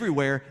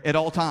everywhere at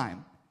all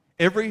time.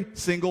 Every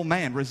single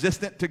man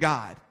resistant to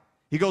God.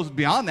 He goes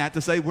beyond that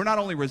to say we're not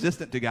only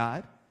resistant to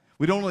God,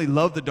 we don't only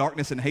love the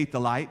darkness and hate the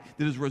light,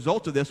 that as a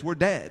result of this, we're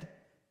dead.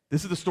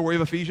 This is the story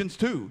of Ephesians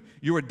 2.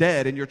 You were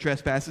dead in your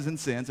trespasses and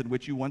sins in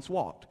which you once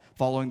walked,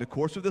 following the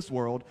course of this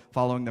world,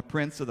 following the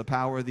prince of the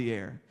power of the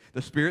air,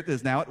 the spirit that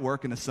is now at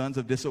work in the sons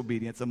of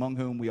disobedience, among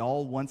whom we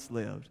all once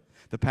lived,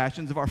 the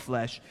passions of our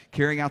flesh,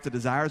 carrying out the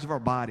desires of our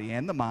body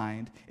and the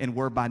mind, and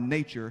were by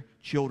nature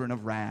children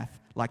of wrath,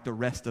 like the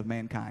rest of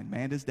mankind.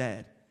 Man is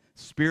dead,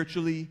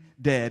 spiritually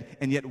dead,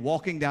 and yet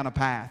walking down a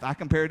path. I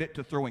compared it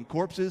to throwing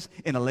corpses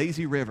in a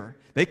lazy river.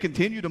 They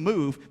continue to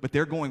move, but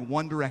they're going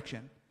one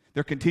direction.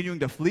 They're continuing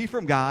to flee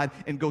from God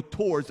and go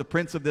towards the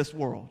prince of this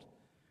world.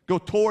 Go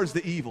towards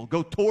the evil.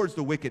 Go towards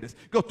the wickedness.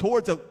 Go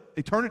towards an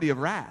eternity of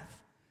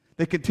wrath.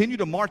 They continue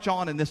to march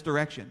on in this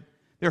direction.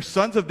 They're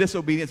sons of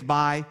disobedience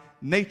by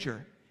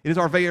nature. It is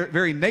our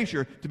very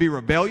nature to be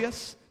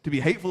rebellious, to be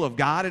hateful of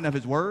God and of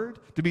His Word,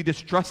 to be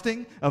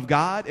distrusting of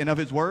God and of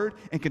His Word,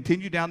 and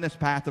continue down this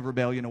path of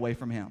rebellion away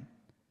from Him.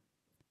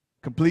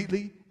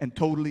 Completely and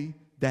totally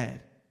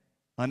dead.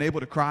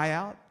 Unable to cry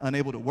out,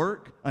 unable to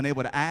work,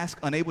 unable to ask,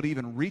 unable to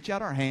even reach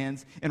out our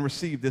hands and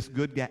receive this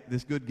good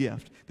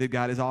gift that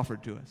God has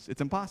offered to us.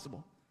 It's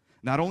impossible.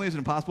 Not only is it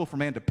impossible for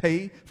man to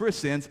pay for his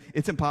sins,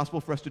 it's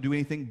impossible for us to do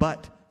anything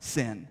but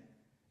sin.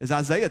 As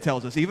Isaiah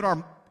tells us, even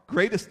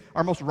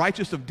our most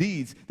righteous of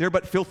deeds, they're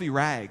but filthy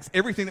rags.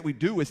 Everything that we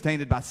do is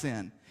tainted by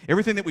sin.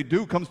 Everything that we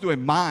do comes to a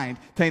mind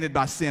tainted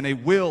by sin, a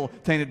will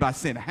tainted by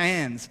sin,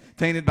 hands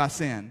tainted by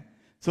sin.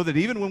 So that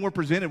even when we're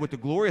presented with the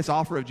glorious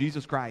offer of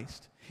Jesus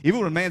Christ, even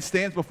when a man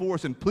stands before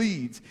us and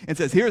pleads and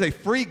says, here's a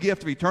free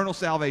gift of eternal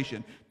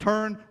salvation,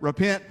 turn,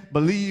 repent,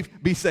 believe,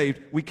 be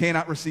saved, we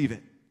cannot receive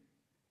it.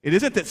 It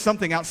isn't that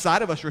something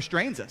outside of us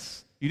restrains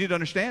us. You need to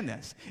understand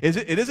this.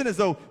 It isn't as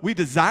though we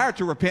desire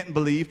to repent and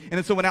believe, and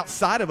it's someone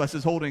outside of us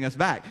is holding us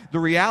back. The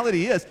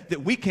reality is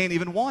that we can't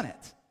even want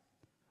it.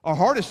 Our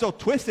heart is so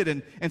twisted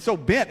and so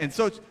bent and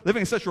so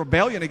living in such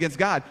rebellion against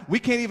God, we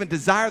can't even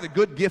desire the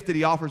good gift that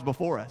He offers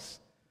before us.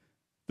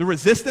 The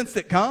resistance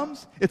that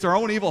comes, it's our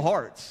own evil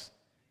hearts.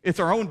 It's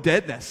our own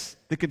deadness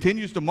that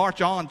continues to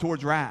march on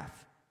towards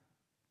wrath.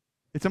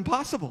 It's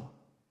impossible.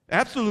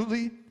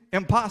 Absolutely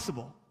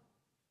impossible.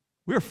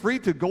 We are free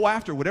to go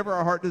after whatever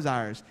our heart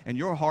desires, and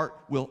your heart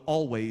will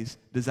always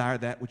desire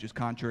that which is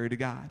contrary to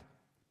God.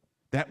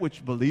 That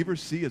which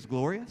believers see as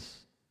glorious,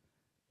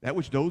 that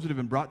which those that have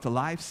been brought to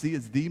life see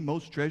as the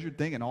most treasured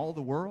thing in all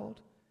the world.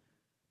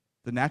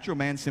 The natural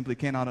man simply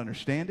cannot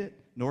understand it,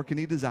 nor can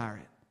he desire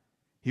it.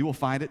 He will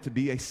find it to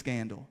be a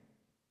scandal,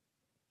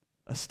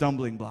 a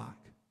stumbling block,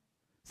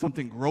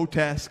 something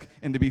grotesque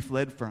and to be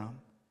fled from.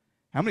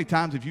 How many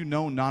times have you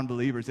known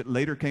non-believers that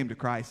later came to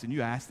Christ and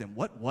you asked them,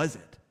 what was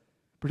it?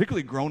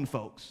 Particularly grown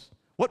folks.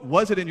 What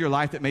was it in your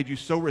life that made you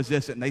so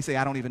resistant? And they say,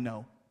 I don't even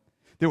know.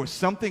 There was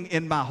something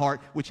in my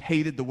heart which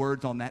hated the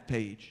words on that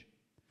page.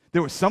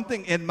 There was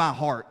something in my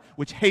heart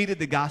which hated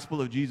the gospel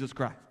of Jesus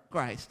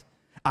Christ.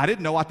 I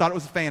didn't know. I thought it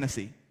was a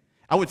fantasy.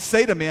 I would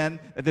say to men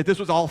that this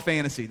was all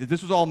fantasy, that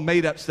this was all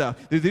made up stuff,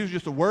 that these were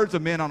just the words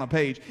of men on a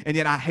page, and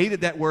yet I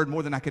hated that word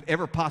more than I could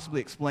ever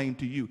possibly explain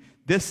to you.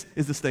 This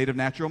is the state of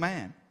natural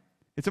man.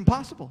 It's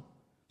impossible.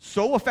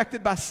 So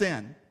affected by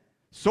sin,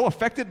 so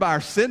affected by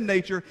our sin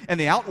nature and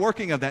the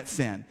outworking of that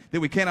sin that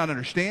we cannot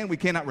understand, we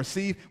cannot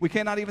receive, we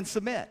cannot even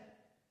submit.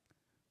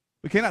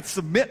 We cannot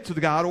submit to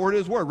the God or to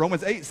His Word.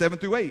 Romans 8,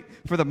 7-8.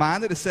 For the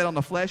mind that is set on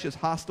the flesh is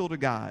hostile to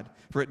God,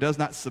 for it does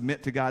not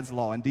submit to God's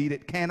law. Indeed,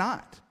 it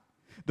cannot.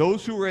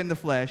 Those who are in the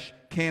flesh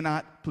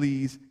cannot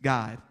please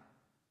God.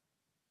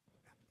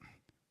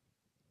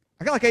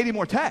 I got like 80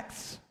 more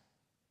texts.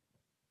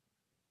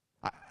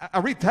 I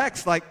read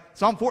texts like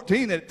Psalm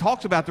 14 that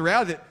talks about the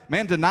reality that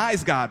man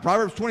denies God.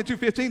 Proverbs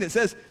 22:15 that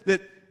says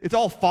that it's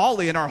all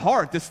folly in our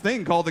heart, this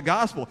thing called the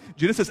gospel.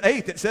 Genesis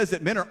 8 that says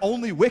that men are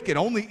only wicked,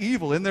 only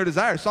evil in their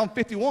desires. Psalm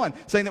 51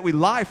 saying that we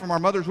lie from our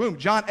mother's womb.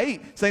 John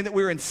 8 saying that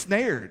we're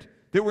ensnared,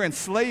 that we're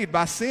enslaved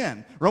by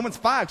sin. Romans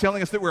 5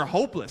 telling us that we're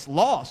hopeless,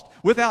 lost,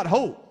 without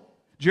hope.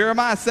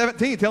 Jeremiah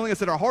 17 telling us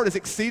that our heart is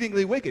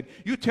exceedingly wicked.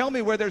 You tell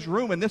me where there's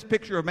room in this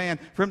picture of man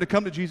for him to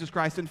come to Jesus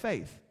Christ in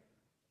faith.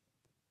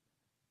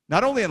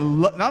 Not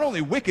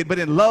only wicked, but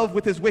in love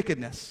with his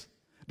wickedness.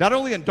 Not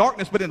only in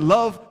darkness, but in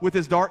love with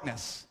his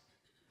darkness.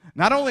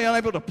 Not only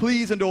unable to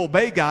please and to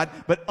obey God,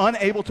 but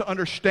unable to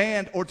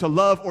understand or to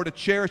love or to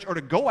cherish or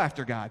to go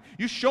after God.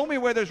 You show me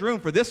where there's room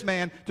for this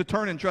man to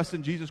turn and trust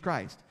in Jesus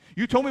Christ.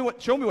 You show me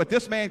what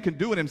this man can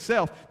do in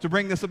himself to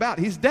bring this about.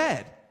 He's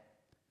dead.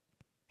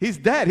 He's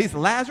dead. He's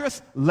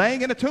Lazarus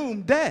laying in a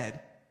tomb,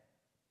 dead.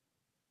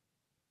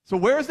 So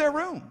where is there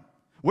room?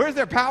 Where is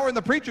there power in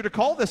the preacher to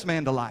call this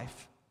man to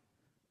life?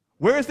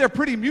 Where is there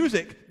pretty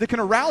music that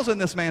can arouse in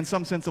this man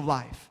some sense of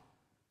life?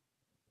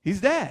 He's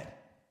dead.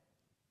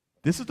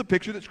 This is the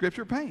picture that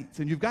Scripture paints,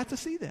 and you've got to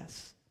see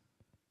this.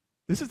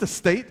 This is the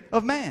state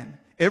of man.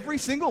 Every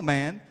single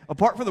man,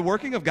 apart from the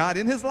working of God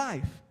in his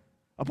life,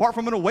 apart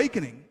from an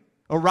awakening,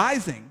 a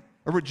rising,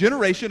 a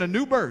regeneration, a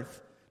new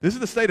birth, this is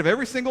the state of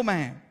every single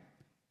man.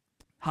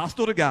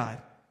 Hostile to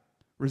God,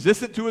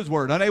 resistant to his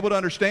word, unable to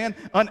understand,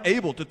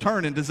 unable to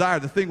turn and desire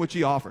the thing which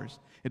he offers.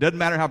 It doesn't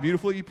matter how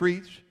beautifully you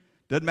preach,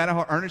 doesn't matter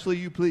how earnestly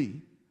you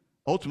plead.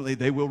 Ultimately,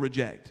 they will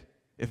reject.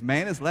 If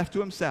man is left to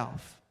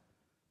himself,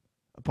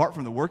 apart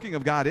from the working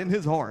of God in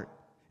his heart,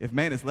 if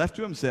man is left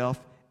to himself,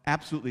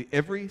 absolutely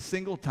every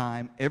single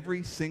time,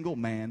 every single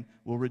man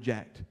will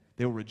reject.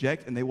 They will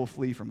reject and they will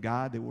flee from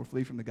God. They will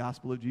flee from the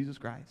gospel of Jesus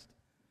Christ.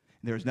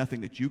 And there is nothing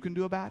that you can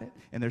do about it,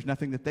 and there's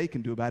nothing that they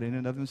can do about it in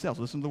and of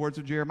themselves. Listen to the words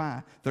of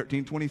Jeremiah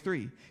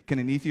 13:23. Can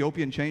an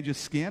Ethiopian change his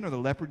skin or the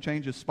leopard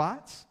change his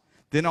spots?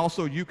 Then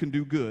also you can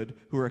do good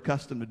who are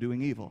accustomed to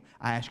doing evil.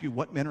 I ask you,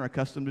 what men are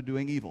accustomed to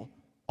doing evil?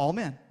 All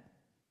men.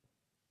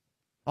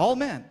 All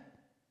men.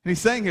 And he's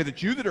saying here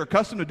that you that are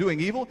accustomed to doing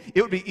evil,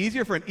 it would be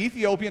easier for an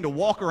Ethiopian to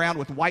walk around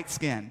with white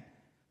skin,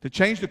 to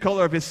change the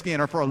color of his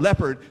skin, or for a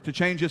leopard to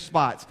change his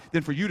spots,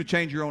 than for you to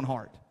change your own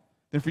heart,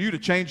 than for you to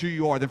change who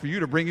you are, than for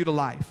you to bring you to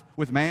life.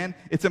 With man,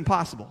 it's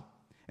impossible.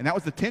 And that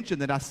was the tension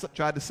that I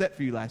tried to set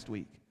for you last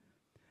week.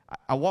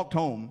 I walked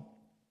home.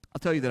 I'll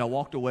tell you that I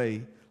walked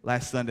away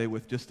last Sunday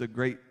with just a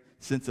great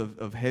sense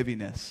of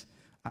heaviness.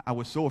 I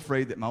was so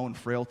afraid that my own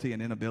frailty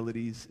and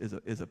inabilities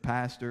as a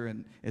pastor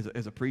and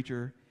as a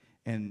preacher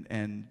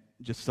and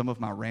just some of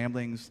my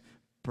ramblings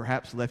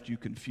perhaps left you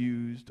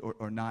confused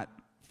or not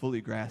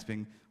fully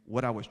grasping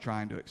what I was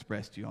trying to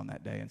express to you on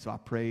that day. And so I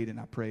prayed and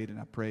I prayed and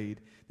I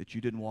prayed that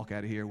you didn't walk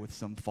out of here with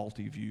some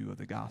faulty view of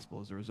the gospel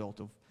as a result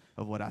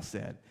of what I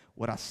said.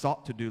 What I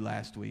sought to do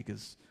last week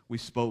is we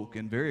spoke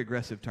in very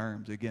aggressive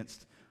terms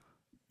against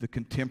the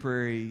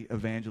contemporary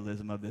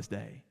evangelism of this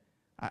day.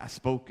 I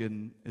spoke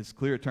in as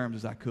clear terms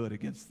as I could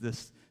against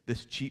this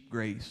cheap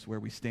grace where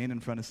we stand in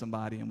front of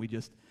somebody and we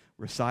just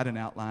recite an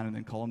outline and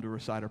then call them to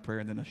recite a prayer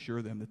and then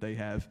assure them that they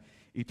have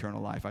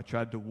eternal life. I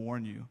tried to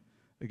warn you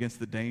against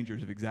the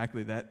dangers of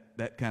exactly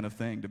that kind of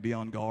thing, to be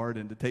on guard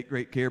and to take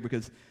great care,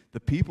 because the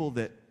people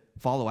that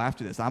follow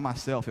after this, I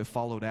myself have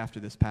followed after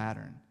this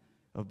pattern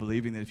of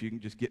believing that if you can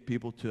just get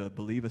people to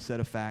believe a set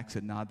of facts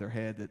and nod their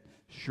head, that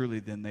surely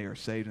then they are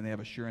saved and they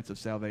have assurance of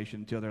salvation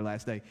until their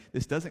last day.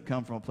 This doesn't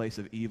come from a place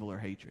of evil or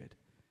hatred.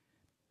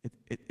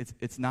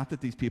 It's not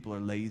that these people are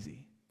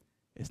lazy.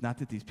 It's not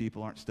that these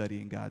people aren't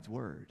studying God's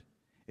word.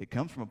 It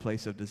comes from a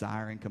place of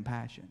desire and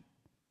compassion.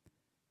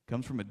 It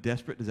comes from a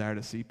desperate desire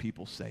to see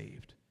people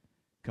saved.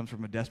 It comes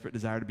from a desperate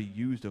desire to be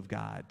used of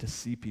God to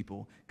see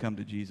people come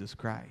to Jesus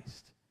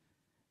Christ.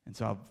 And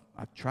so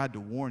I've tried to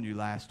warn you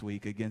last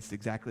week against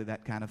exactly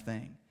that kind of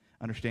thing.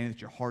 Understanding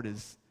that your heart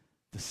is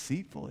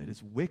deceitful, it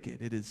is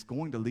wicked, it is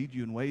going to lead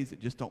you in ways that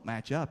just don't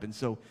match up. And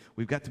so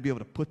we've got to be able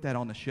to put that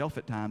on the shelf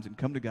at times and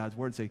come to God's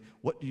word and say,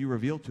 what do you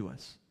reveal to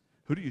us?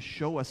 Who do you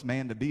show us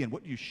man to be? And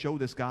what do you show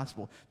this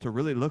gospel to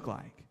really look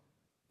like?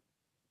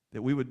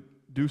 That we would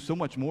do so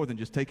much more than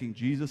just taking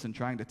Jesus and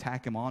trying to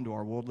tack him onto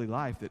our worldly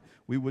life, that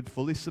we would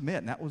fully submit.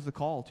 And that was the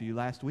call to you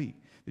last week,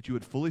 that you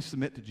would fully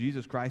submit to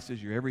Jesus Christ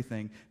as your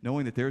everything,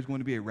 knowing that there is going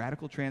to be a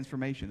radical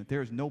transformation, that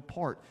there is no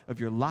part of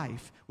your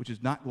life which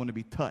is not going to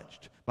be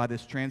touched by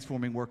this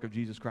transforming work of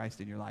Jesus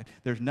Christ in your life.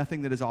 There's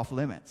nothing that is off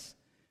limits.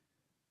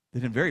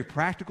 That in very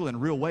practical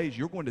and real ways,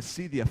 you're going to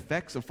see the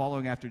effects of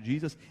following after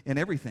Jesus in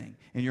everything,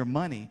 in your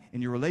money,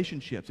 in your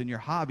relationships, in your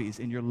hobbies,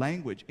 in your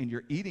language, in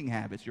your eating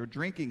habits, your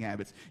drinking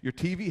habits, your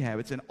TV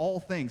habits, in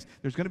all things.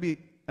 There's going to be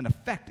an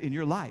effect in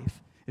your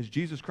life as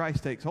Jesus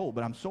Christ takes hold.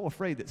 But I'm so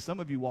afraid that some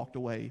of you walked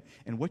away,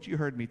 and what you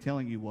heard me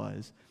telling you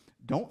was,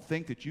 don't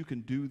think that you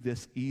can do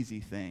this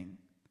easy thing.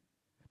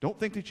 Don't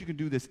think that you can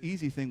do this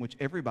easy thing which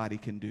everybody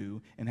can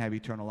do and have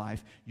eternal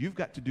life. You've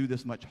got to do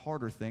this much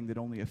harder thing that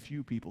only a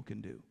few people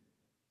can do.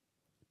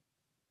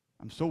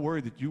 I'm so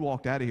worried that you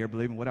walked out of here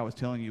believing what I was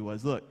telling you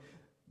was, look,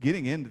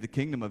 getting into the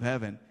kingdom of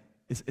heaven,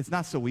 it's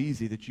not so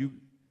easy that you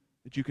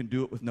can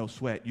do it with no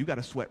sweat. You've got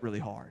to sweat really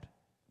hard.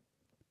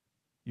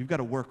 You've got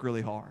to work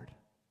really hard.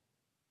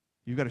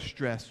 You've got to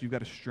stress. You've got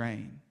to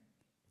strain.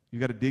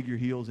 You've got to dig your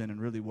heels in and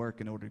really work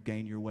in order to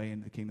gain your way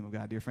into the kingdom of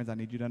God. Dear friends, I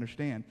need you to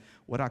understand,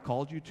 what I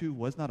called you to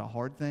was not a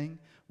hard thing.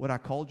 What I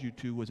called you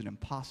to was an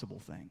impossible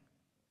thing.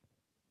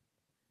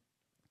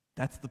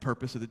 That's the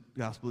purpose of the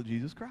gospel of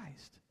Jesus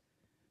Christ.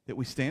 That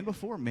we stand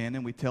before men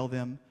and we tell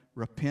them,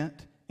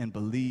 repent and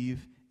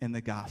believe in the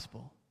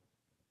gospel.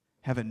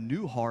 Have a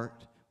new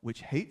heart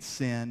which hates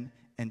sin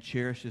and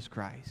cherishes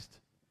Christ.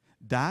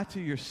 Die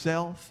to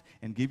yourself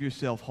and give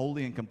yourself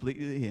wholly and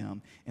completely to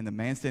him. And the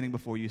man standing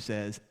before you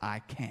says, I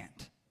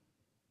can't.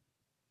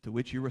 To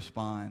which you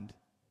respond,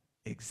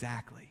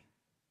 exactly.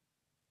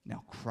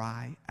 Now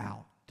cry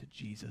out to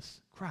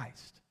Jesus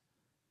Christ.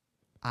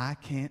 I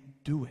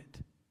can't do it.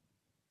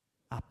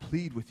 I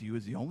plead with you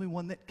as the only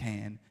one that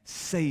can,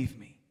 save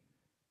me.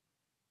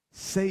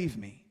 Save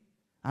me.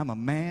 I'm a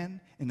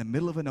man in the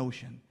middle of an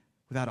ocean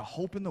without a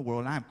hope in the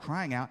world, and I'm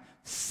crying out,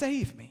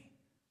 save me.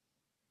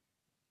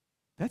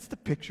 That's the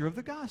picture of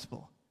the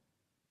gospel.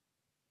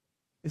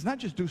 It's not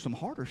just do some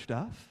harder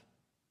stuff.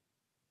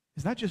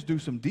 It's not just do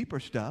some deeper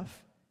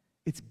stuff.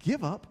 It's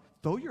give up,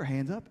 throw your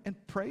hands up, and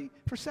pray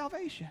for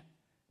salvation.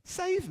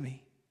 Save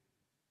me.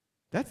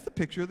 That's the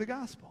picture of the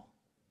gospel.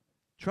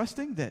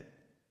 Trusting that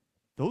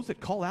those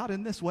that call out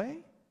in this way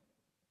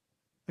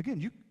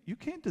Again, you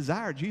can't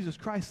desire Jesus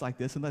Christ like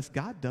this unless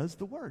God does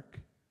the work.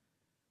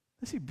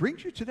 Unless he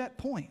brings you to that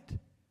point.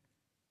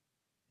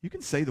 You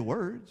can say the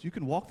words, you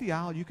can walk the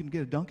aisle, you can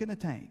get a dunk in a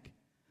tank.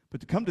 But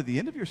to come to the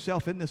end of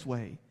yourself in this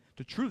way,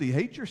 to truly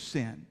hate your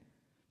sin,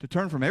 to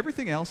turn from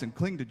everything else and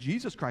cling to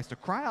Jesus Christ, to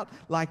cry out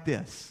like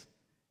this,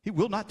 he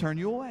will not turn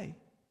you away.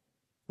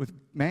 With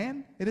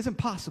man, it is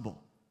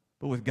impossible.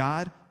 But with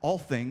God, all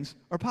things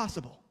are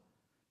possible.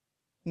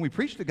 When we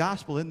preach the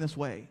gospel in this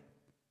way,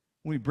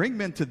 when we bring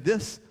men to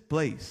this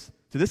place,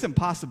 to this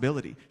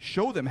impossibility,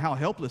 show them how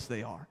helpless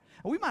they are,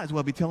 and we might as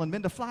well be telling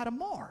men to fly to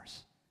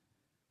Mars.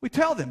 We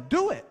tell them,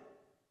 do it.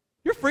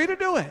 You're free to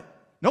do it.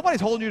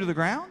 Nobody's holding you to the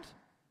ground.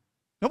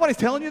 Nobody's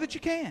telling you that you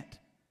can't.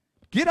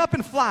 Get up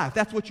and fly if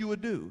that's what you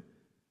would do,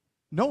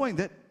 knowing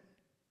that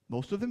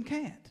most of them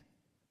can't.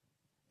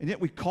 And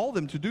yet we call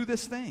them to do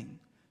this thing,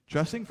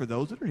 trusting for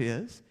those that are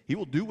his, he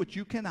will do what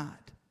you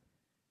cannot.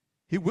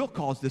 He will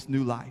cause this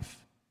new life.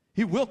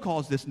 He will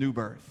cause this new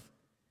birth.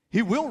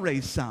 He will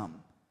raise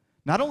some,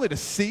 not only to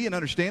see and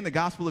understand the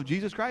gospel of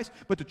Jesus Christ,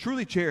 but to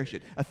truly cherish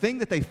it, a thing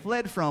that they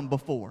fled from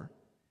before.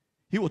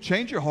 He will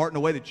change your heart in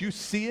a way that you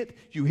see it,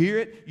 you hear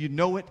it, you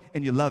know it,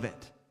 and you love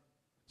it.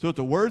 So it's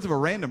the words of a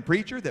random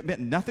preacher that meant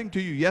nothing to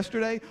you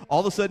yesterday. All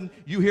of a sudden,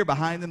 you hear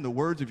behind them the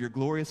words of your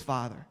glorious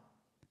Father.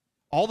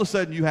 All of a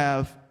sudden, you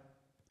have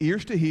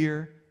ears to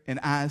hear and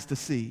eyes to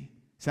see.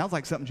 Sounds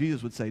like something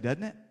Jesus would say,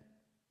 doesn't it?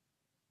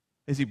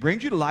 As he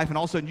brings you to life, and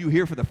all of a sudden, you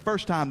hear for the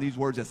first time these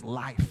words as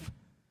life,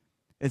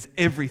 as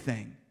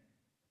everything.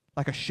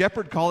 Like a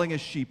shepherd calling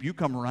his sheep, you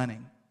come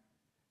running.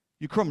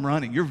 You come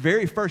running. Your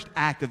very first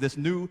act of this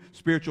new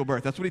spiritual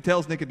birth. That's what he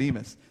tells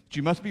Nicodemus, that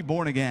you must be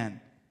born again.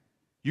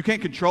 You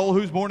can't control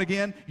who's born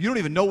again. You don't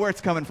even know where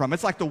it's coming from.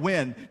 It's like the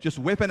wind just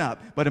whipping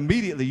up. But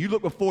immediately you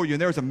look before you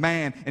and there's a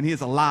man and he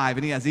is alive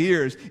and he has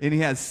ears and he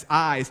has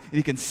eyes and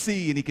he can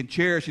see and he can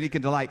cherish and he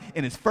can delight.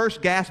 And his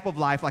first gasp of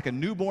life, like a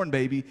newborn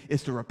baby,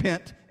 is to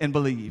repent and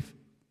believe.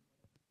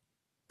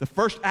 The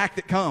first act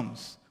that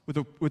comes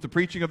with the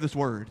preaching of this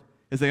word,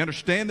 as they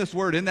understand this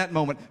word in that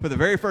moment for the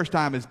very first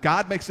time, is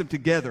God makes them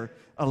together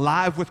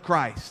alive with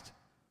Christ.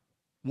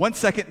 1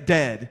 second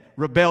dead,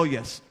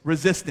 rebellious,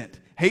 resistant,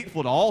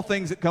 hateful to all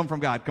things that come from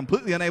God,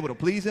 completely unable to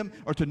please him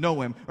or to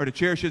know him or to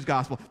cherish his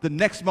gospel. The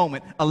next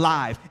moment,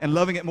 alive and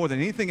loving it more than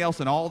anything else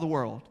in all the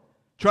world.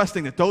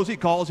 Trusting that those he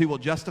calls, he will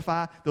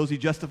justify. Those he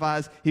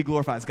justifies, he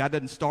glorifies. God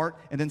doesn't start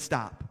and then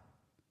stop.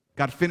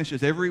 God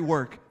finishes every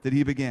work that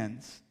he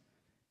begins.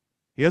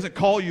 He doesn't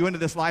call you into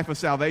this life of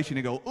salvation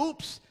and go,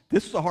 oops,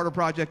 this is a harder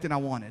project than I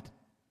wanted.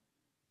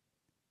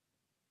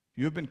 If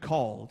you have been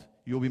called,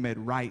 you will be made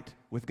right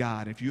with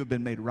God. If you have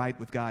been made right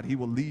with God, he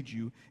will lead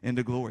you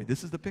into glory.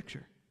 This is the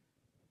picture.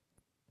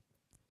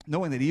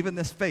 Knowing that even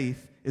this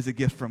faith is a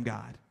gift from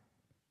God.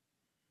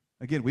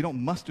 Again, we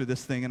don't muster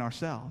this thing in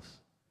ourselves.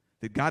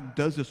 That God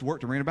does this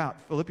work to bring it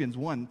about. Philippians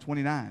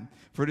 1:29.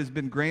 For it has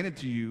been granted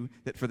to you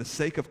that for the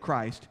sake of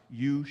Christ,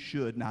 you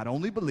should not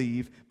only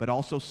believe, but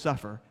also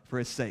suffer for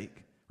his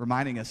sake.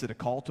 Reminding us that a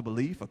call to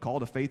belief, a call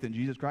to faith in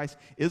Jesus Christ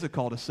is a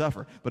call to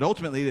suffer. But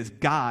ultimately it is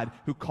God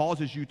who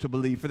causes you to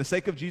believe for the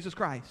sake of Jesus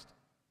Christ.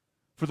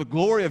 For the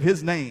glory of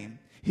his name,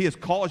 he has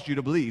caused you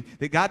to believe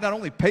that God not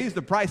only pays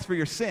the price for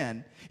your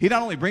sin, he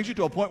not only brings you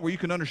to a point where you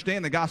can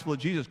understand the gospel of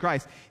Jesus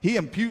Christ, he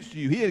imputes to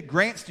you, he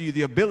grants to you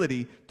the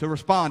ability to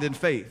respond in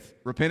faith.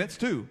 Repentance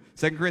too.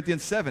 2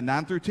 Corinthians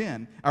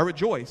 7:9-10. I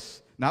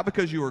rejoice, not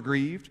because you are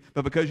grieved,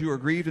 but because you are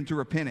grieved into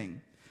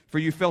repenting. For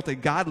you felt a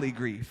godly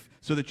grief,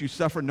 so that you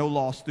suffer no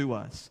loss through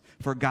us.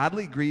 For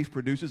godly grief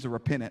produces a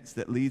repentance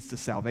that leads to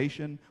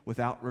salvation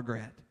without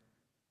regret.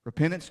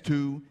 Repentance,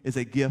 too, is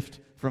a gift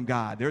from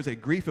God. There's a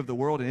grief of the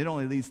world, and it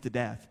only leads to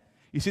death.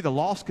 You see, the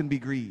lost can be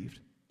grieved.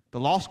 The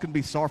lost can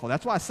be sorrowful.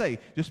 That's why I say,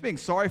 just being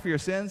sorry for your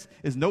sins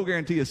is no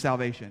guarantee of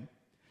salvation.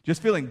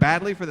 Just feeling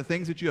badly for the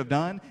things that you have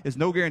done is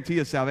no guarantee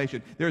of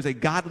salvation. There is a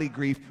godly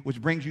grief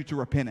which brings you to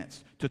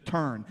repentance, to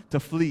turn,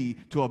 to flee,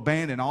 to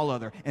abandon all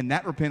other. And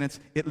that repentance,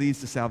 it leads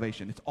to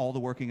salvation. It's all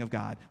the working of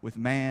God. With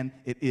man,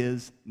 it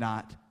is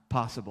not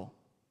possible.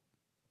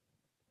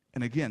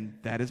 And again,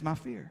 that is my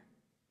fear.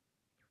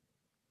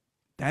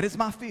 That is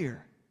my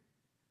fear.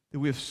 That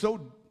we have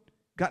so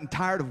gotten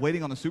tired of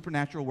waiting on the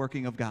supernatural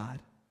working of God.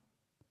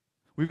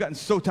 We've gotten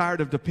so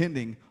tired of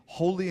depending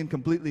wholly and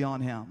completely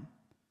on him.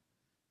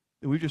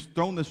 We've just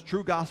thrown this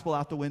true gospel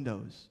out the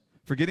windows,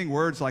 forgetting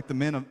words like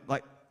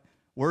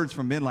words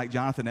from men like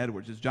Jonathan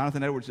Edwards. It's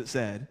Jonathan Edwards that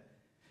said,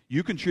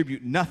 "You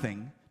contribute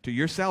nothing to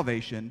your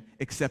salvation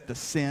except the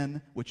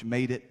sin which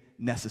made it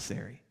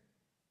necessary."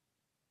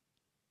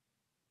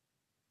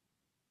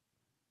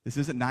 This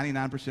isn't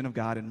 99% of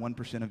God and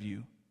 1% of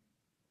you.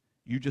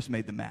 You just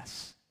made the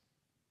mess.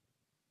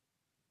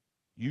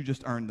 You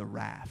just earned the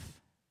wrath.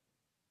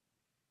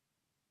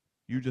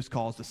 You just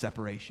caused the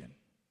separation.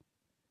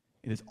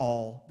 It is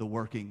all the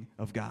working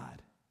of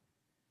God.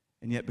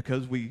 And yet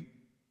because we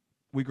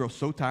grow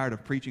so tired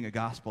of preaching a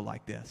gospel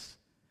like this,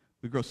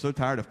 we grow so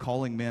tired of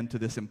calling men to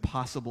this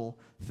impossible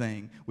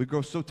thing, we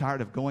grow so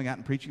tired of going out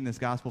and preaching this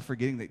gospel,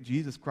 forgetting that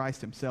Jesus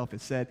Christ himself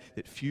has said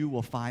that few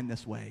will find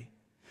this way.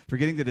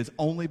 forgetting that it's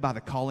only by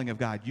the calling of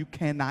God. You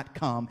cannot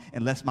come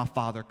unless my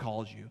Father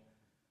calls you.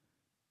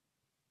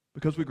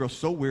 Because we grow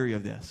so weary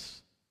of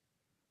this,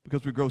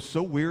 because we grow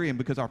so weary and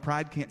because our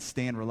pride can't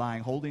stand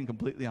relying wholly and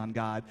completely on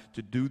God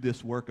to do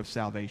this work of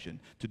salvation,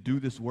 to do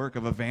this work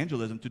of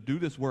evangelism, to do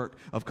this work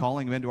of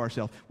calling them into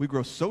ourselves. We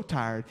grow so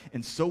tired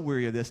and so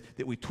weary of this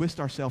that we twist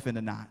ourselves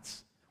into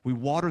knots. We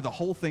water the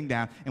whole thing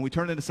down and we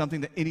turn it into something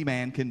that any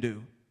man can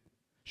do.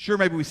 Sure,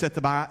 maybe we set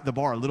the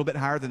bar a little bit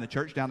higher than the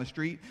church down the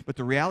street, but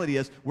the reality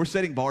is we're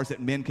setting bars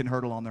that men can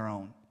hurdle on their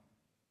own.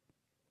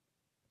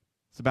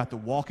 It's about the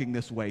walking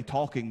this way,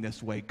 talking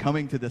this way,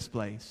 coming to this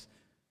place.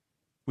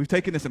 We've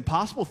taken this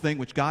impossible thing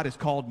which God has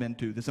called men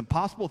to, this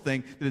impossible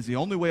thing that is the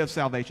only way of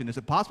salvation, this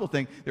impossible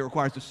thing that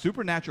requires the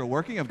supernatural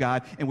working of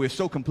God, and we've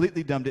so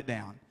completely dumbed it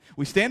down.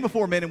 We stand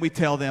before men and we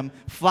tell them,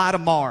 fly to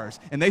Mars,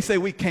 and they say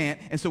we can't,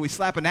 and so we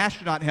slap an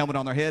astronaut helmet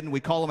on their head and we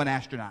call them an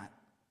astronaut.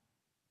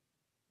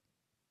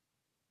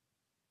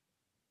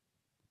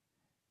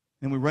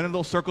 And we run in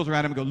little circles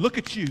around them and go, look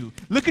at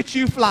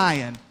you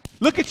flying,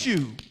 look at you.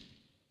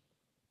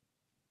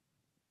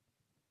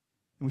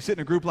 And we sit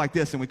in a group like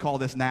this and we call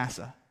this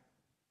NASA.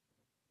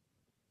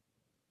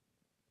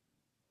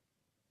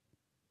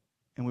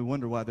 And we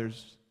wonder why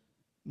there's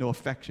no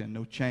affection,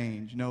 no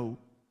change, no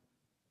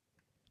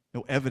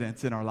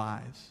evidence in our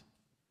lives.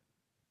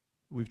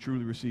 We've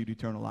truly received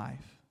eternal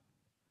life.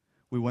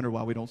 We wonder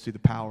why we don't see the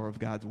power of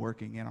God's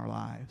working in our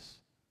lives.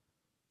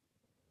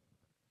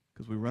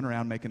 Because we run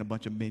around making a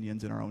bunch of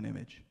minions in our own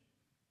image.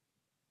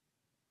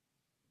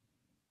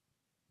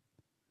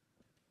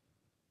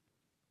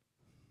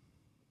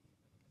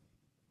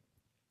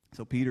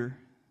 So Peter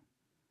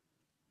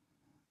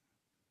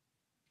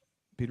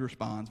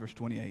responds, verse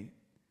 28.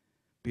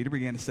 Peter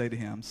began to say to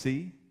him,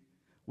 see,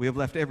 we have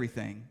left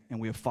everything and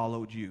we have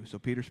followed you. So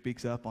Peter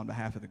speaks up on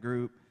behalf of the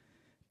group,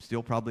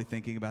 still probably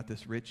thinking about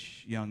this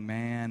rich young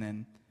man.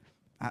 And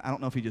I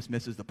don't know if he just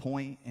misses the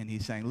point and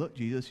he's saying, look,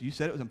 Jesus, you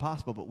said it was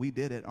impossible, but we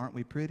did it. Aren't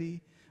we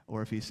pretty?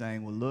 Or if he's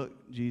saying, well,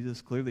 look,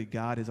 Jesus, clearly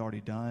God has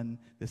already done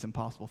this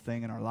impossible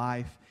thing in our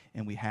life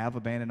and we have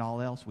abandoned all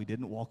else. We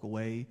didn't walk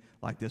away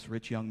like this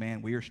rich young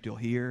man. We are still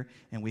here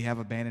and we have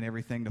abandoned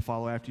everything to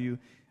follow after you.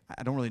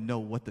 I don't really know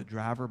what the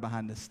driver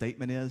behind this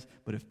statement is,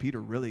 but if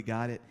Peter really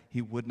got it,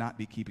 he would not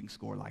be keeping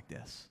score like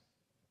this.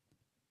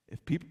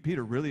 If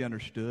Peter really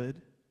understood,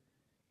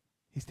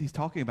 he's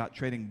talking about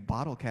trading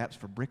bottle caps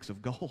for bricks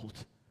of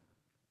gold.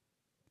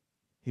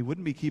 He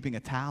wouldn't be keeping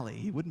a tally.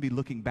 He wouldn't be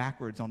looking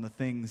backwards on the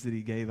things that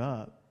he gave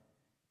up.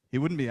 He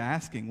wouldn't be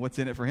asking what's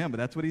in it for him, but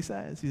that's what he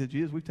says. He said,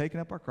 Jesus, we've taken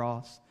up our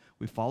cross.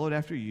 We followed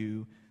after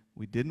you.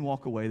 We didn't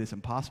walk away. This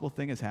impossible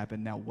thing has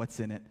happened. Now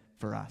what's in it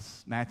for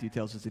us? Matthew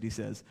tells us that he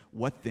says,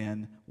 what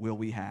then will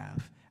we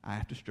have? I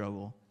have to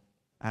struggle.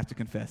 I have to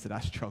confess that I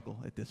struggle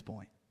at this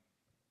point.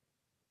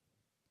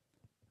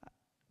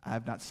 I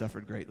have not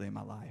suffered greatly in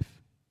my life.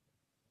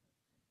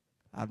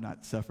 I've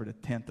not suffered a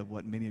tenth of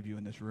what many of you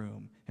in this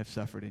room have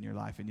suffered in your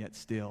life, and yet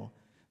still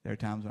there are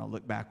times when I'll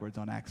look backwards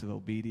on acts of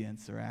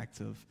obedience or acts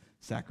of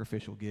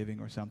sacrificial giving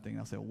or something, and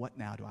I'll say, what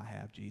now do I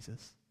have,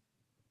 Jesus?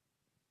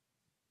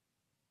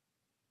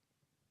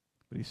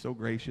 But he's so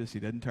gracious, he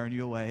doesn't turn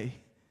you away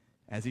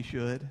as he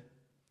should.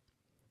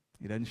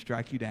 He doesn't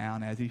strike you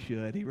down as he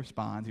should. He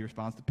responds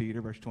to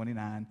Peter, verse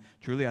 29.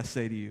 Truly I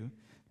say to you,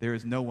 there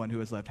is no one who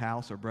has left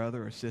house or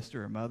brother or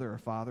sister or mother or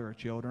father or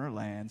children or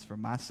lands for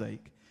my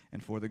sake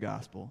and for the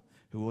gospel,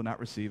 who will not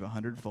receive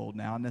 100-fold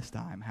now in this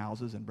time,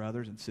 houses and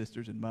brothers and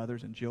sisters and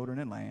mothers and children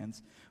and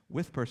lands,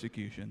 with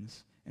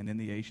persecutions, and in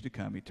the age to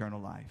come,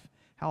 eternal life.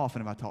 How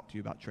often have I talked to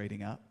you about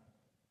trading up?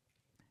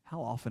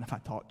 How often have I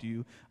talked to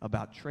you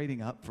about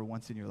trading up for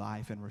once in your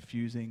life and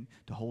refusing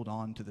to hold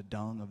on to the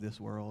dung of this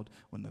world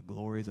when the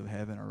glories of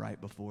heaven are right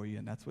before you?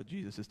 And that's what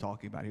Jesus is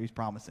talking about here. He's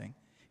promising.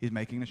 He's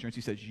making an assurance.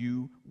 He says,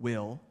 you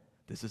will.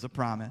 This is a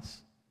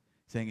promise.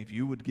 Saying if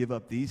you would give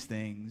up these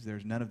things,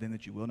 there's none of them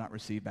that you will not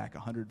receive back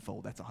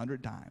 100-fold. That's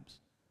 100 times.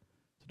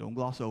 So don't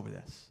gloss over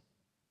this.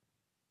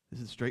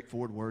 This is a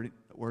straightforward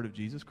word of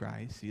Jesus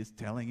Christ. He is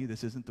telling you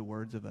this isn't the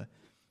words of a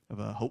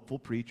hopeful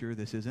preacher.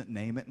 This isn't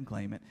name it and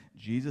claim it.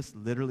 Jesus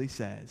literally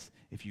says,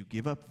 if you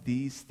give up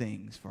these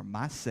things for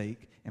my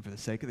sake and for the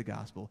sake of the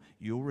gospel,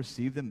 you'll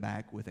receive them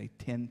back with a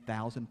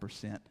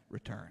 10,000%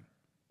 return.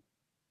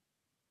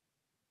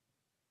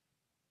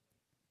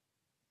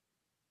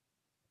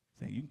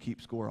 Saying you can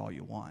keep score all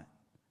you want.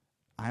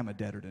 I am a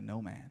debtor to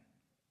no man.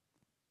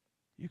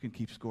 You can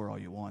keep score all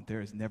you want. There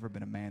has never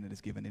been a man that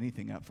has given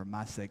anything up for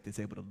my sake that's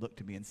able to look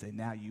to me and say,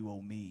 now you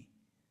owe me.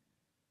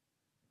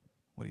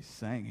 What he's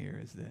saying here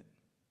is that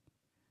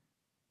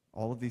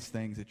all of these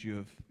things that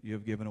you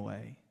have given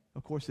away,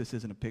 of course this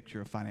isn't a picture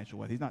of financial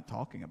wealth. He's not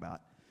talking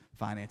about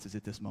finances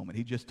at this moment.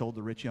 He just told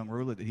the rich young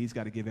ruler that he's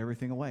got to give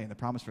everything away. And the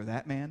promise for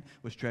that man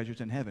was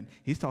treasures in heaven.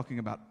 He's talking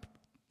about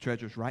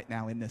treasures right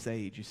now in this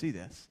age. You see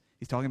this?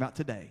 He's talking about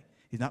today.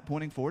 He's not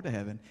pointing forward to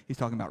heaven. He's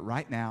talking about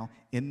right now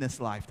in this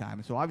lifetime.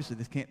 And so obviously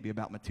this can't be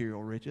about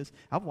material riches.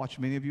 I've watched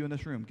many of you in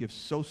this room give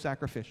so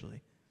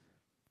sacrificially.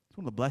 It's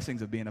one of the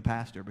blessings of being a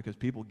pastor because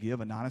people give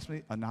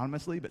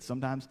anonymously, but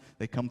sometimes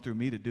they come through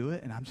me to do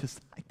it, and I'm just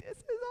like, this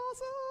is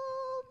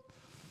awesome.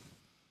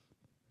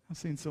 I've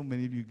seen so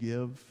many of you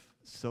give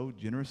so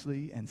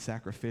generously and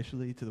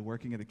sacrificially to the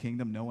working of the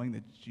kingdom, knowing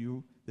that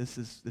this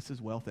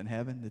is wealth in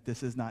heaven, that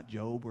this is not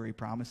Job where he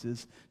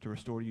promises to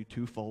restore you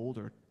twofold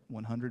or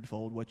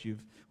 100-fold what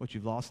you've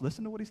lost.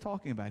 Listen to what he's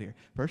talking about here.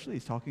 Firstly,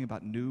 he's talking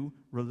about new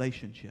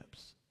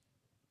relationships.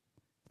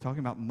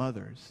 Talking about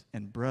mothers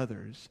and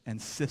brothers and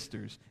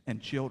sisters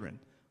and children.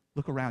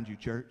 Look around you,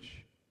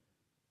 church.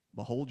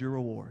 Behold your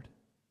reward.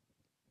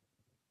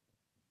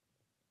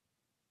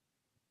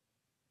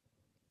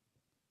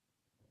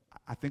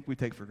 I think we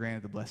take for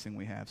granted the blessing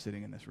we have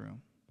sitting in this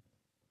room.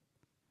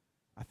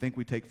 I think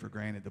we take for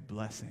granted the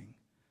blessing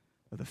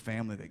of the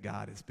family that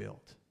God has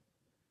built.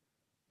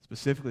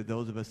 Specifically,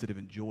 those of us that have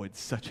enjoyed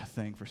such a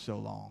thing for so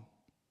long.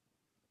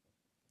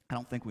 I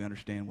don't think we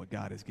understand what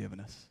God has given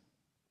us.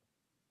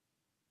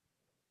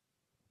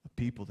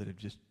 People that have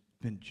just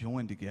been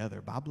joined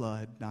together by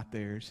blood, not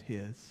theirs,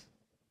 his.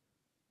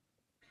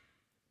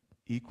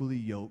 Equally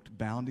yoked,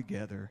 bound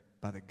together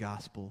by the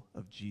gospel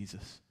of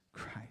Jesus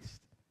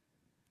Christ.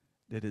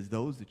 That is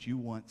those that you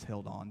once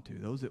held on to,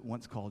 those that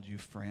once called you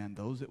friend,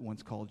 those that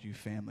once called you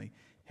family,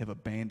 have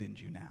abandoned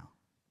you now.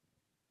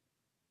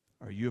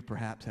 Or you have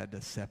perhaps had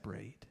to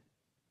separate.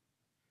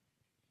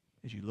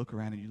 As you look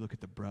around and you look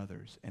at the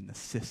brothers and the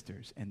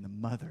sisters and the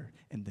mother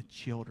and the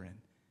children,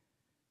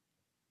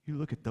 you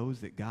look at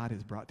those that God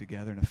has brought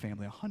together in a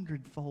family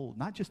 100-fold,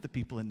 not just the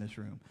people in this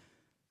room.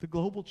 The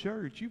global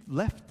church, you've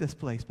left this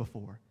place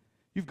before.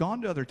 You've gone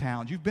to other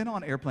towns. You've been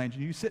on airplanes,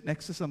 and you sit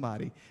next to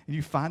somebody, and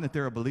you find that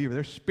they're a believer.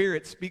 Their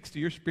spirit speaks to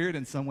your spirit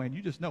in some way, and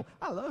you just know,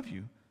 I love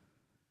you.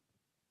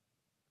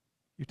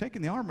 You're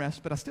taking the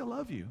armrest, but I still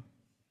love you.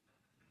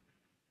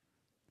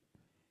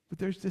 But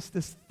there's just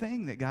this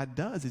thing that God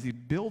does is he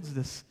builds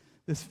this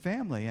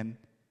family, and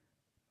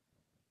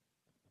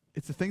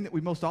it's the thing that we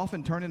most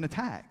often turn and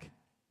attack.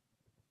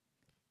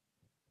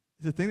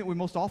 It's the thing that we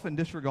most often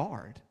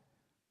disregard.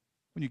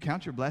 When you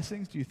count your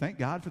blessings, do you thank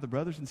God for the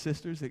brothers and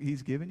sisters that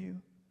he's given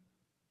you?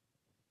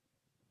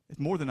 It's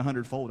more than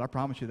 100-fold, I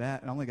promise you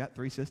that. I only got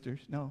 3 sisters.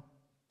 No,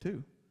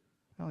 2.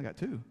 I only got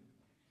 2.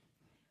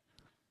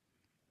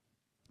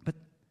 But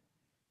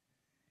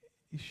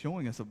he's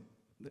showing us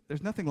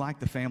there's nothing like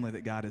the family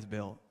that God has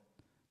built.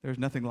 There's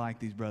nothing like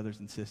these brothers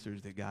and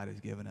sisters that God has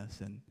given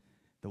us, and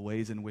the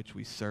ways in which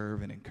we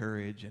serve and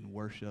encourage and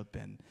worship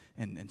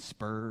and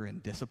spur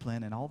and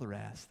discipline and all the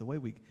rest. The way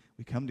we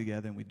come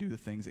together and we do the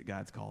things that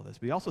God's called us.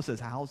 But he also says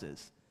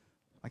houses.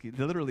 Like he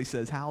literally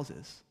says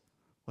houses.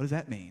 What does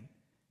that mean?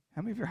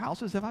 How many of your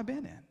houses have I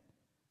been in?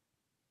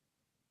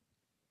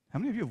 How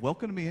many of you have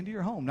welcomed me into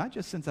your home? Not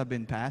just since I've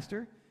been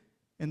pastor.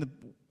 In the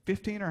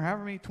 15 or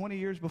however many 20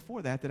 years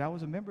before that I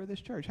was a member of this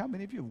church. How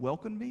many of you have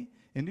welcomed me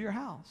into your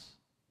house?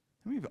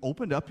 How many of you have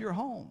opened up your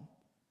home?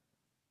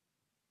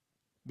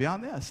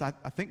 Beyond this, I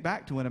think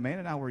back to when Amanda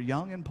and I were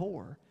young and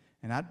poor,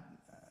 and I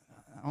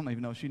don't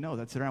even know if she knows.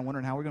 I'd sit around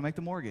wondering how we're going to make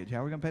the mortgage,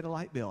 how we're going to pay the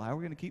light bill, how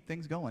we're going to keep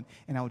things going.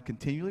 And I would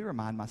continually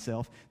remind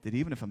myself that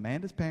even if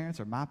Amanda's parents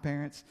or my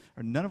parents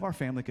or none of our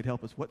family could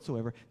help us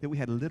whatsoever, that we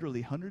had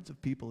literally hundreds of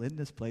people in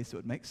this place that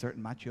would make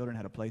certain my children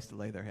had a place to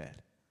lay their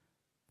head.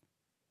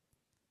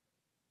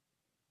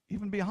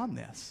 Even beyond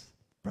this,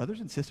 brothers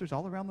and sisters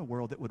all around the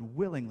world that would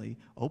willingly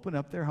open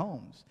up their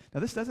homes. Now,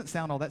 this doesn't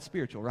sound all that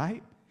spiritual,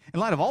 right? In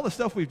light of all the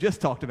stuff we've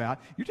just talked about,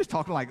 you're just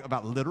talking like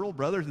about literal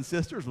brothers and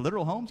sisters,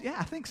 literal homes? Yeah,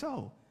 I think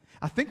so.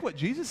 I think what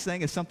Jesus is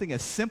saying is something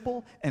as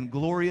simple and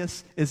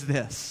glorious as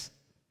this.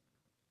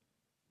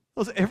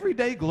 Those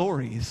everyday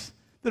glories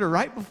that are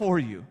right before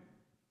you.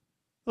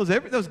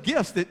 Those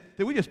gifts that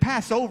we just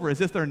pass over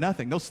as if they're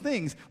nothing. Those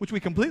things which we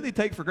completely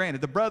take for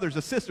granted. The brothers,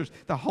 the sisters,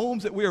 the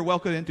homes that we are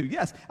welcomed into.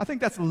 Yes, I think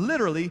that's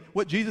literally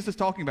what Jesus is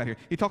talking about here.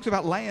 He talks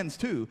about lands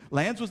too.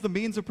 Lands was the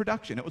means of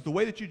production. It was the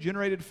way that you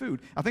generated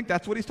food. I think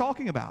that's what he's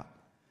talking about.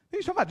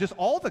 He's talking about just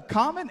all the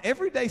common,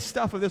 everyday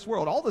stuff of this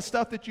world, all the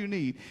stuff that you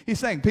need. He's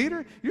saying,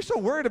 Peter, you're so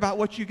worried about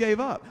what you gave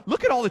up.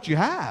 Look at all that you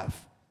have.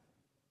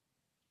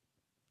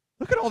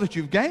 Look at all that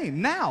you've gained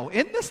now,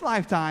 in this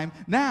lifetime,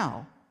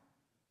 now.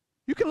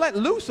 You can let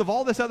loose of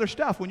all this other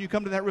stuff when you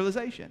come to that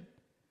realization.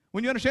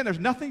 When you understand there's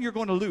nothing you're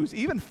going to lose,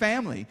 even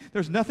family,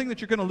 there's nothing that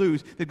you're going to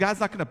lose that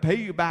God's not going to pay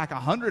you back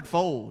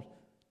 100-fold.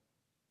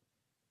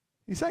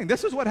 He's saying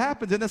this is what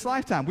happens in this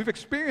lifetime. We've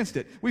experienced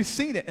it. We've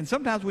seen it. And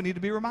sometimes we need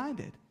to be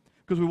reminded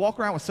because we walk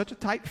around with such a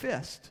tight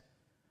fist,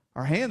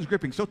 our hands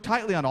gripping so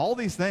tightly on all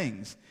these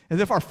things as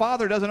if our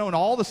Father doesn't own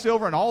all the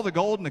silver and all the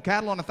gold and the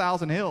cattle on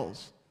 1,000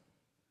 hills.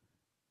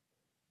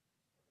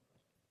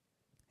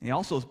 And he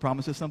also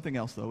promises something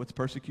else, though. It's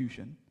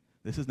persecution.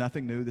 This is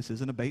nothing new. This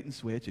isn't a bait and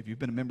switch. If you've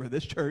been a member of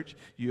this church,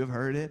 you have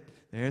heard it.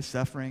 There is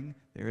suffering.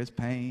 There is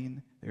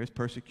pain. There is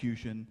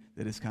persecution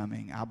that is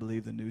coming. I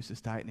believe the noose is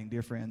tightening.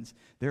 Dear friends,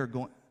 I'm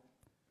going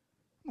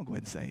to go ahead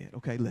and say it.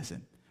 Okay,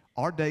 listen.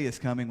 Our day is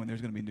coming when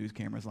there's going to be news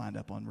cameras lined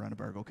up on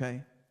Runneberg,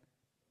 okay?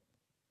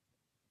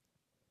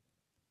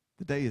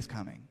 The day is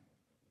coming.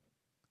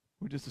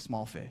 We're just a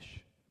small fish.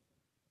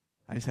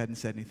 I just hadn't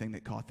said anything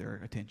that caught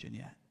their attention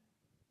yet.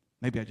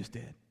 Maybe I just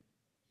did.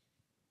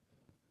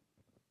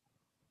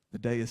 The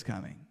day is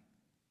coming.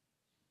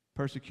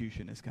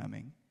 Persecution is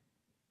coming,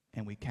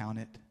 and we count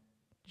it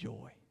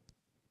joy.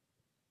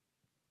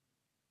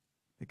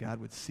 That God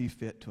would see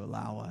fit to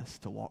allow us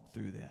to walk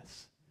through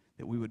this,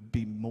 that we would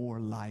be more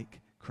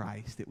like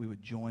Christ, that we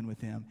would join with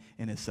him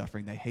in his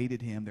suffering. They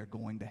hated him, they're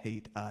going to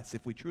hate us.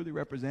 If we truly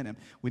represent him,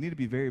 we need to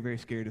be very, very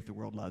scared if the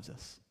world loves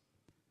us.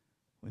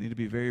 We need to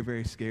be very,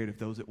 very scared if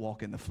those that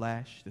walk in the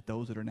flesh, that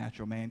those that are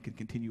natural man can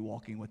continue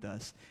walking with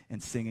us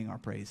and singing our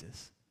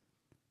praises.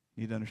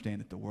 You need to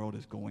understand that the world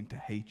is going to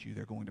hate you.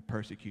 They're going to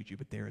persecute you,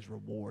 but there is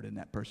reward in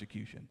that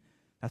persecution.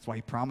 That's why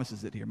he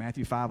promises it here.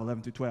 Matthew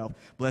 5:11-12.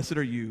 Blessed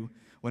are you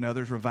when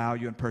others revile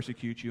you and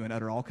persecute you and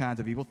utter all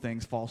kinds of evil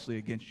things falsely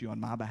against you on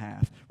my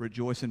behalf.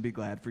 Rejoice and be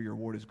glad, for your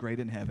reward is great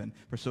in heaven,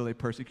 for so they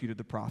persecuted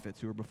the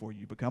prophets who were before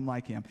you. Become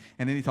like him.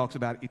 And then he talks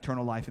about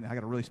eternal life, and I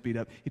got to really speed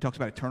up. He talks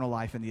about eternal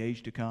life in the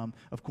age to come.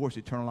 Of course,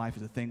 eternal life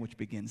is a thing which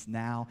begins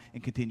now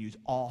and continues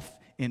off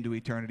into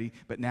eternity,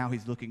 but now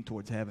he's looking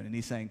towards heaven, and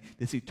he's saying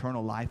this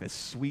eternal life, as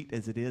sweet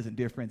as it is, and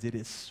dear friends, it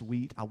is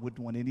sweet. I wouldn't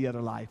want any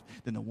other life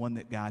than the one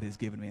that God has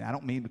given me. And I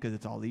don't mean because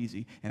it's all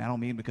easy, and I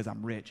don't mean because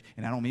I'm rich,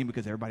 and I don't mean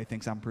because everybody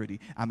thinks I'm pretty.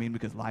 I mean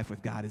because life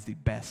with God is the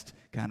best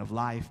kind of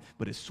life.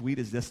 But as sweet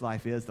as this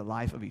life is, the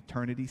life of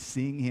eternity,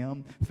 seeing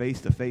him face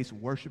to face,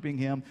 worshiping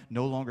him,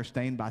 no longer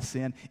stained by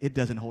sin, it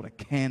doesn't hold a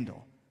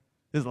candle.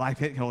 This life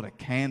can't hold a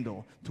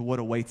candle to what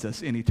awaits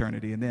us in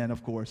eternity. And then,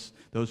 of course,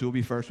 those who will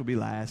be first will be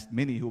last.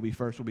 Many who will be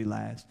first will be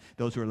last.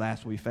 Those who are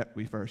last will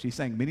be first. He's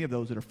saying many of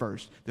those that are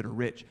first, that are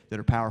rich, that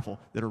are powerful,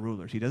 that are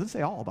rulers. He doesn't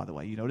say all, by the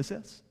way. You notice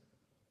this?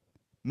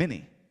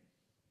 Many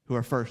who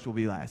are first will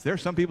be last. There are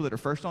some people that are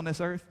first on this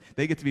earth.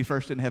 They get to be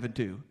first in heaven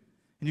too.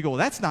 And you go, well,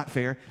 that's not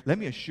fair. Let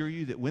me assure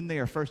you that when they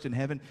are first in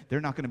heaven, they're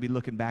not going to be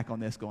looking back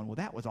on this going, well,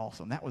 that was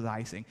awesome. That was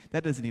icing.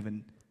 That doesn't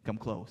even come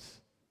close.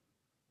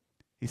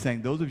 He's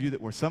saying those of you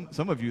that were, some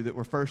of you that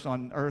were first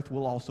on earth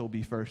will also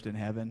be first in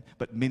heaven,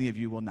 but many of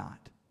you will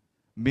not.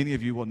 Many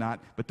of you will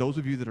not, but those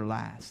of you that are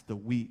last, the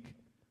weak,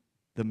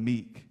 the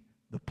meek,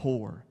 the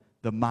poor,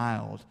 the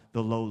mild,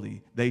 the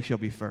lowly, they shall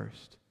be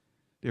first.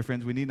 Dear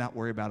friends, we need not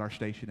worry about our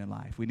station in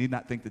life. We need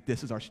not think that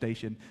this is our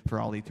station for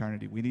all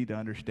eternity. We need to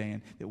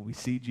understand that when we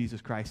see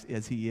Jesus Christ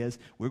as he is,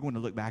 we're going to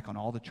look back on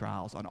all the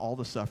trials, on all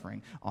the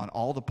suffering, on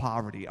all the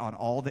poverty, on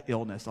all the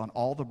illness, on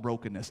all the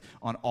brokenness,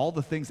 on all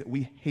the things that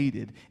we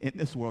hated in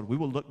this world. We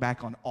will look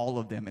back on all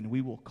of them, and we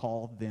will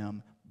call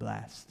them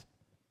blessed.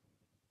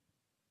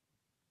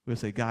 We'll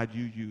say, God,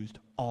 you used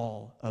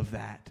all of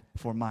that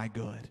for my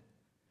good.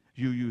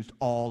 You used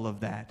all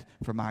of that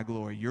for my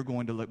glory. You're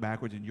going to look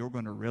backwards and you're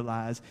going to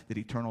realize that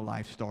eternal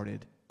life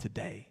started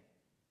today.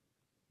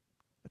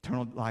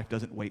 Eternal life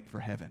doesn't wait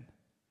for heaven.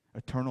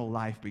 Eternal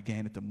life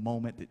began at the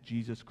moment that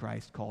Jesus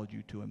Christ called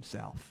you to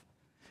himself.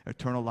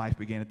 Eternal life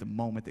began at the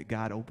moment that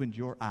God opened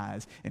your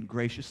eyes and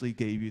graciously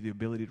gave you the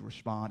ability to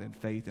respond in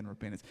faith and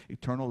repentance.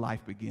 Eternal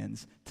life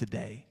begins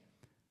today,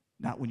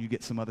 not when you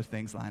get some other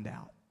things lined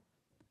out,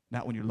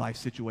 not when your life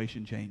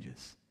situation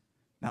changes.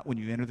 Not when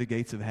you enter the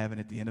gates of heaven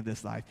at the end of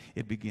this life.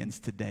 It begins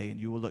today, and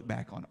you will look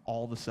back on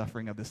all the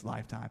suffering of this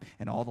lifetime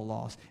and all the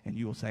loss, and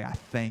you will say, I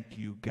thank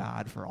you,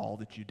 God, for all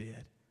that you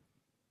did.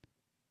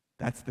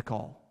 That's the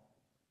call.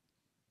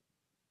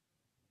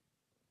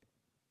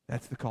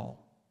 That's the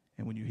call.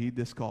 And when you heed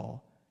this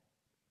call,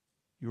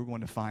 you're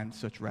going to find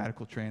such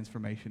radical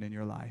transformation in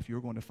your life.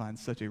 You're going to find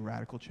such a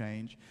radical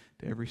change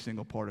to every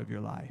single part of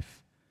your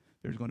life.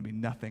 There's going to be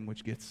nothing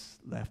which gets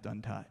left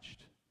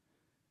untouched.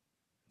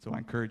 So I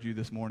encourage you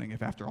this morning,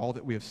 if after all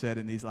that we have said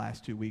in these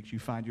last 2 weeks, you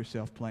find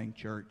yourself playing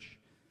church,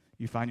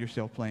 you find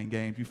yourself playing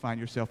games, you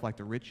find yourself like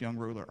the rich young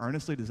ruler,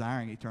 earnestly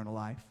desiring eternal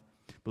life,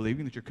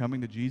 believing that you're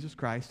coming to Jesus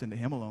Christ and to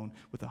him alone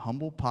with a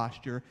humble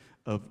posture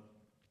of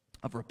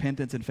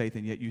repentance and faith,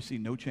 and yet you see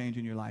no change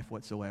in your life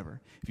whatsoever.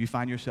 If you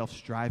find yourself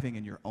striving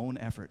in your own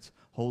efforts,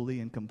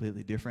 wholly and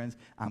completely, dear friends,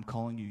 I'm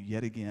calling you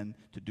yet again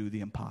to do the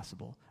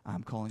impossible.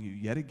 I'm calling you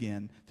yet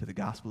again to the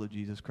gospel of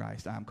Jesus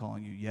Christ. I'm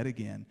calling you yet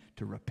again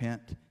to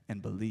repent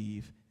and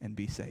believe and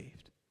be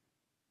saved.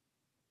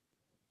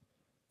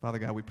 Father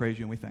God, we praise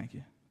you and we thank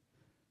you.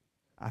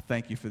 I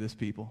thank you for this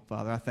people.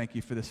 Father, I thank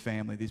you for this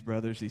family, these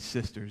brothers, these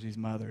sisters, these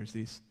mothers,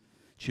 these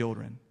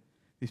children,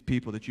 these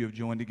people that you have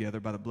joined together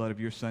by the blood of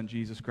your Son,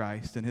 Jesus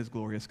Christ, and his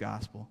glorious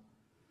gospel.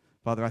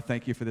 Father, I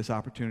thank you for this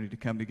opportunity to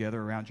come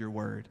together around your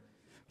word.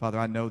 Father,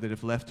 I know that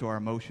if left to our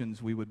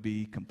emotions, we would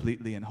be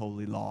completely and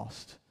wholly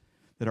lost,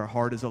 that our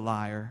heart is a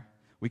liar.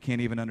 We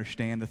can't even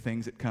understand the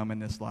things that come in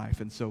this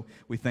life. And so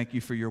we thank you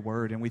for your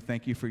word, and we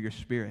thank you for your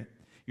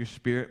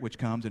spirit which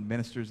comes and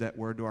ministers that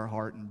word to our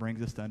heart and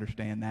brings us to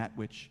understand that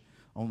which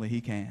only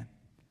he can.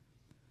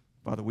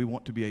 Father, we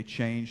want to be a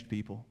changed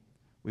people.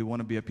 We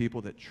want to be a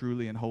people that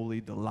truly and wholly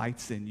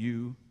delights in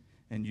you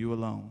and you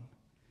alone.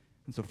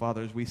 And so,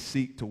 Father, as we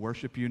seek to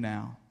worship you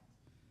now,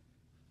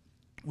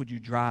 would you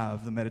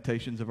drive the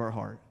meditations of our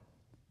heart,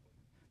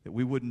 that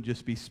we wouldn't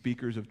just be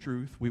speakers of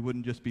truth, we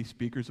wouldn't just be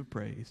speakers of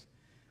praise,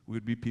 we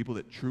would be people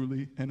that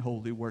truly and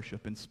wholly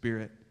worship in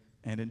spirit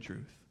and in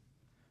truth.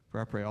 For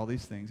I pray all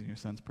these things in your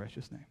Son's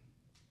precious name.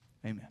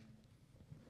 Amen.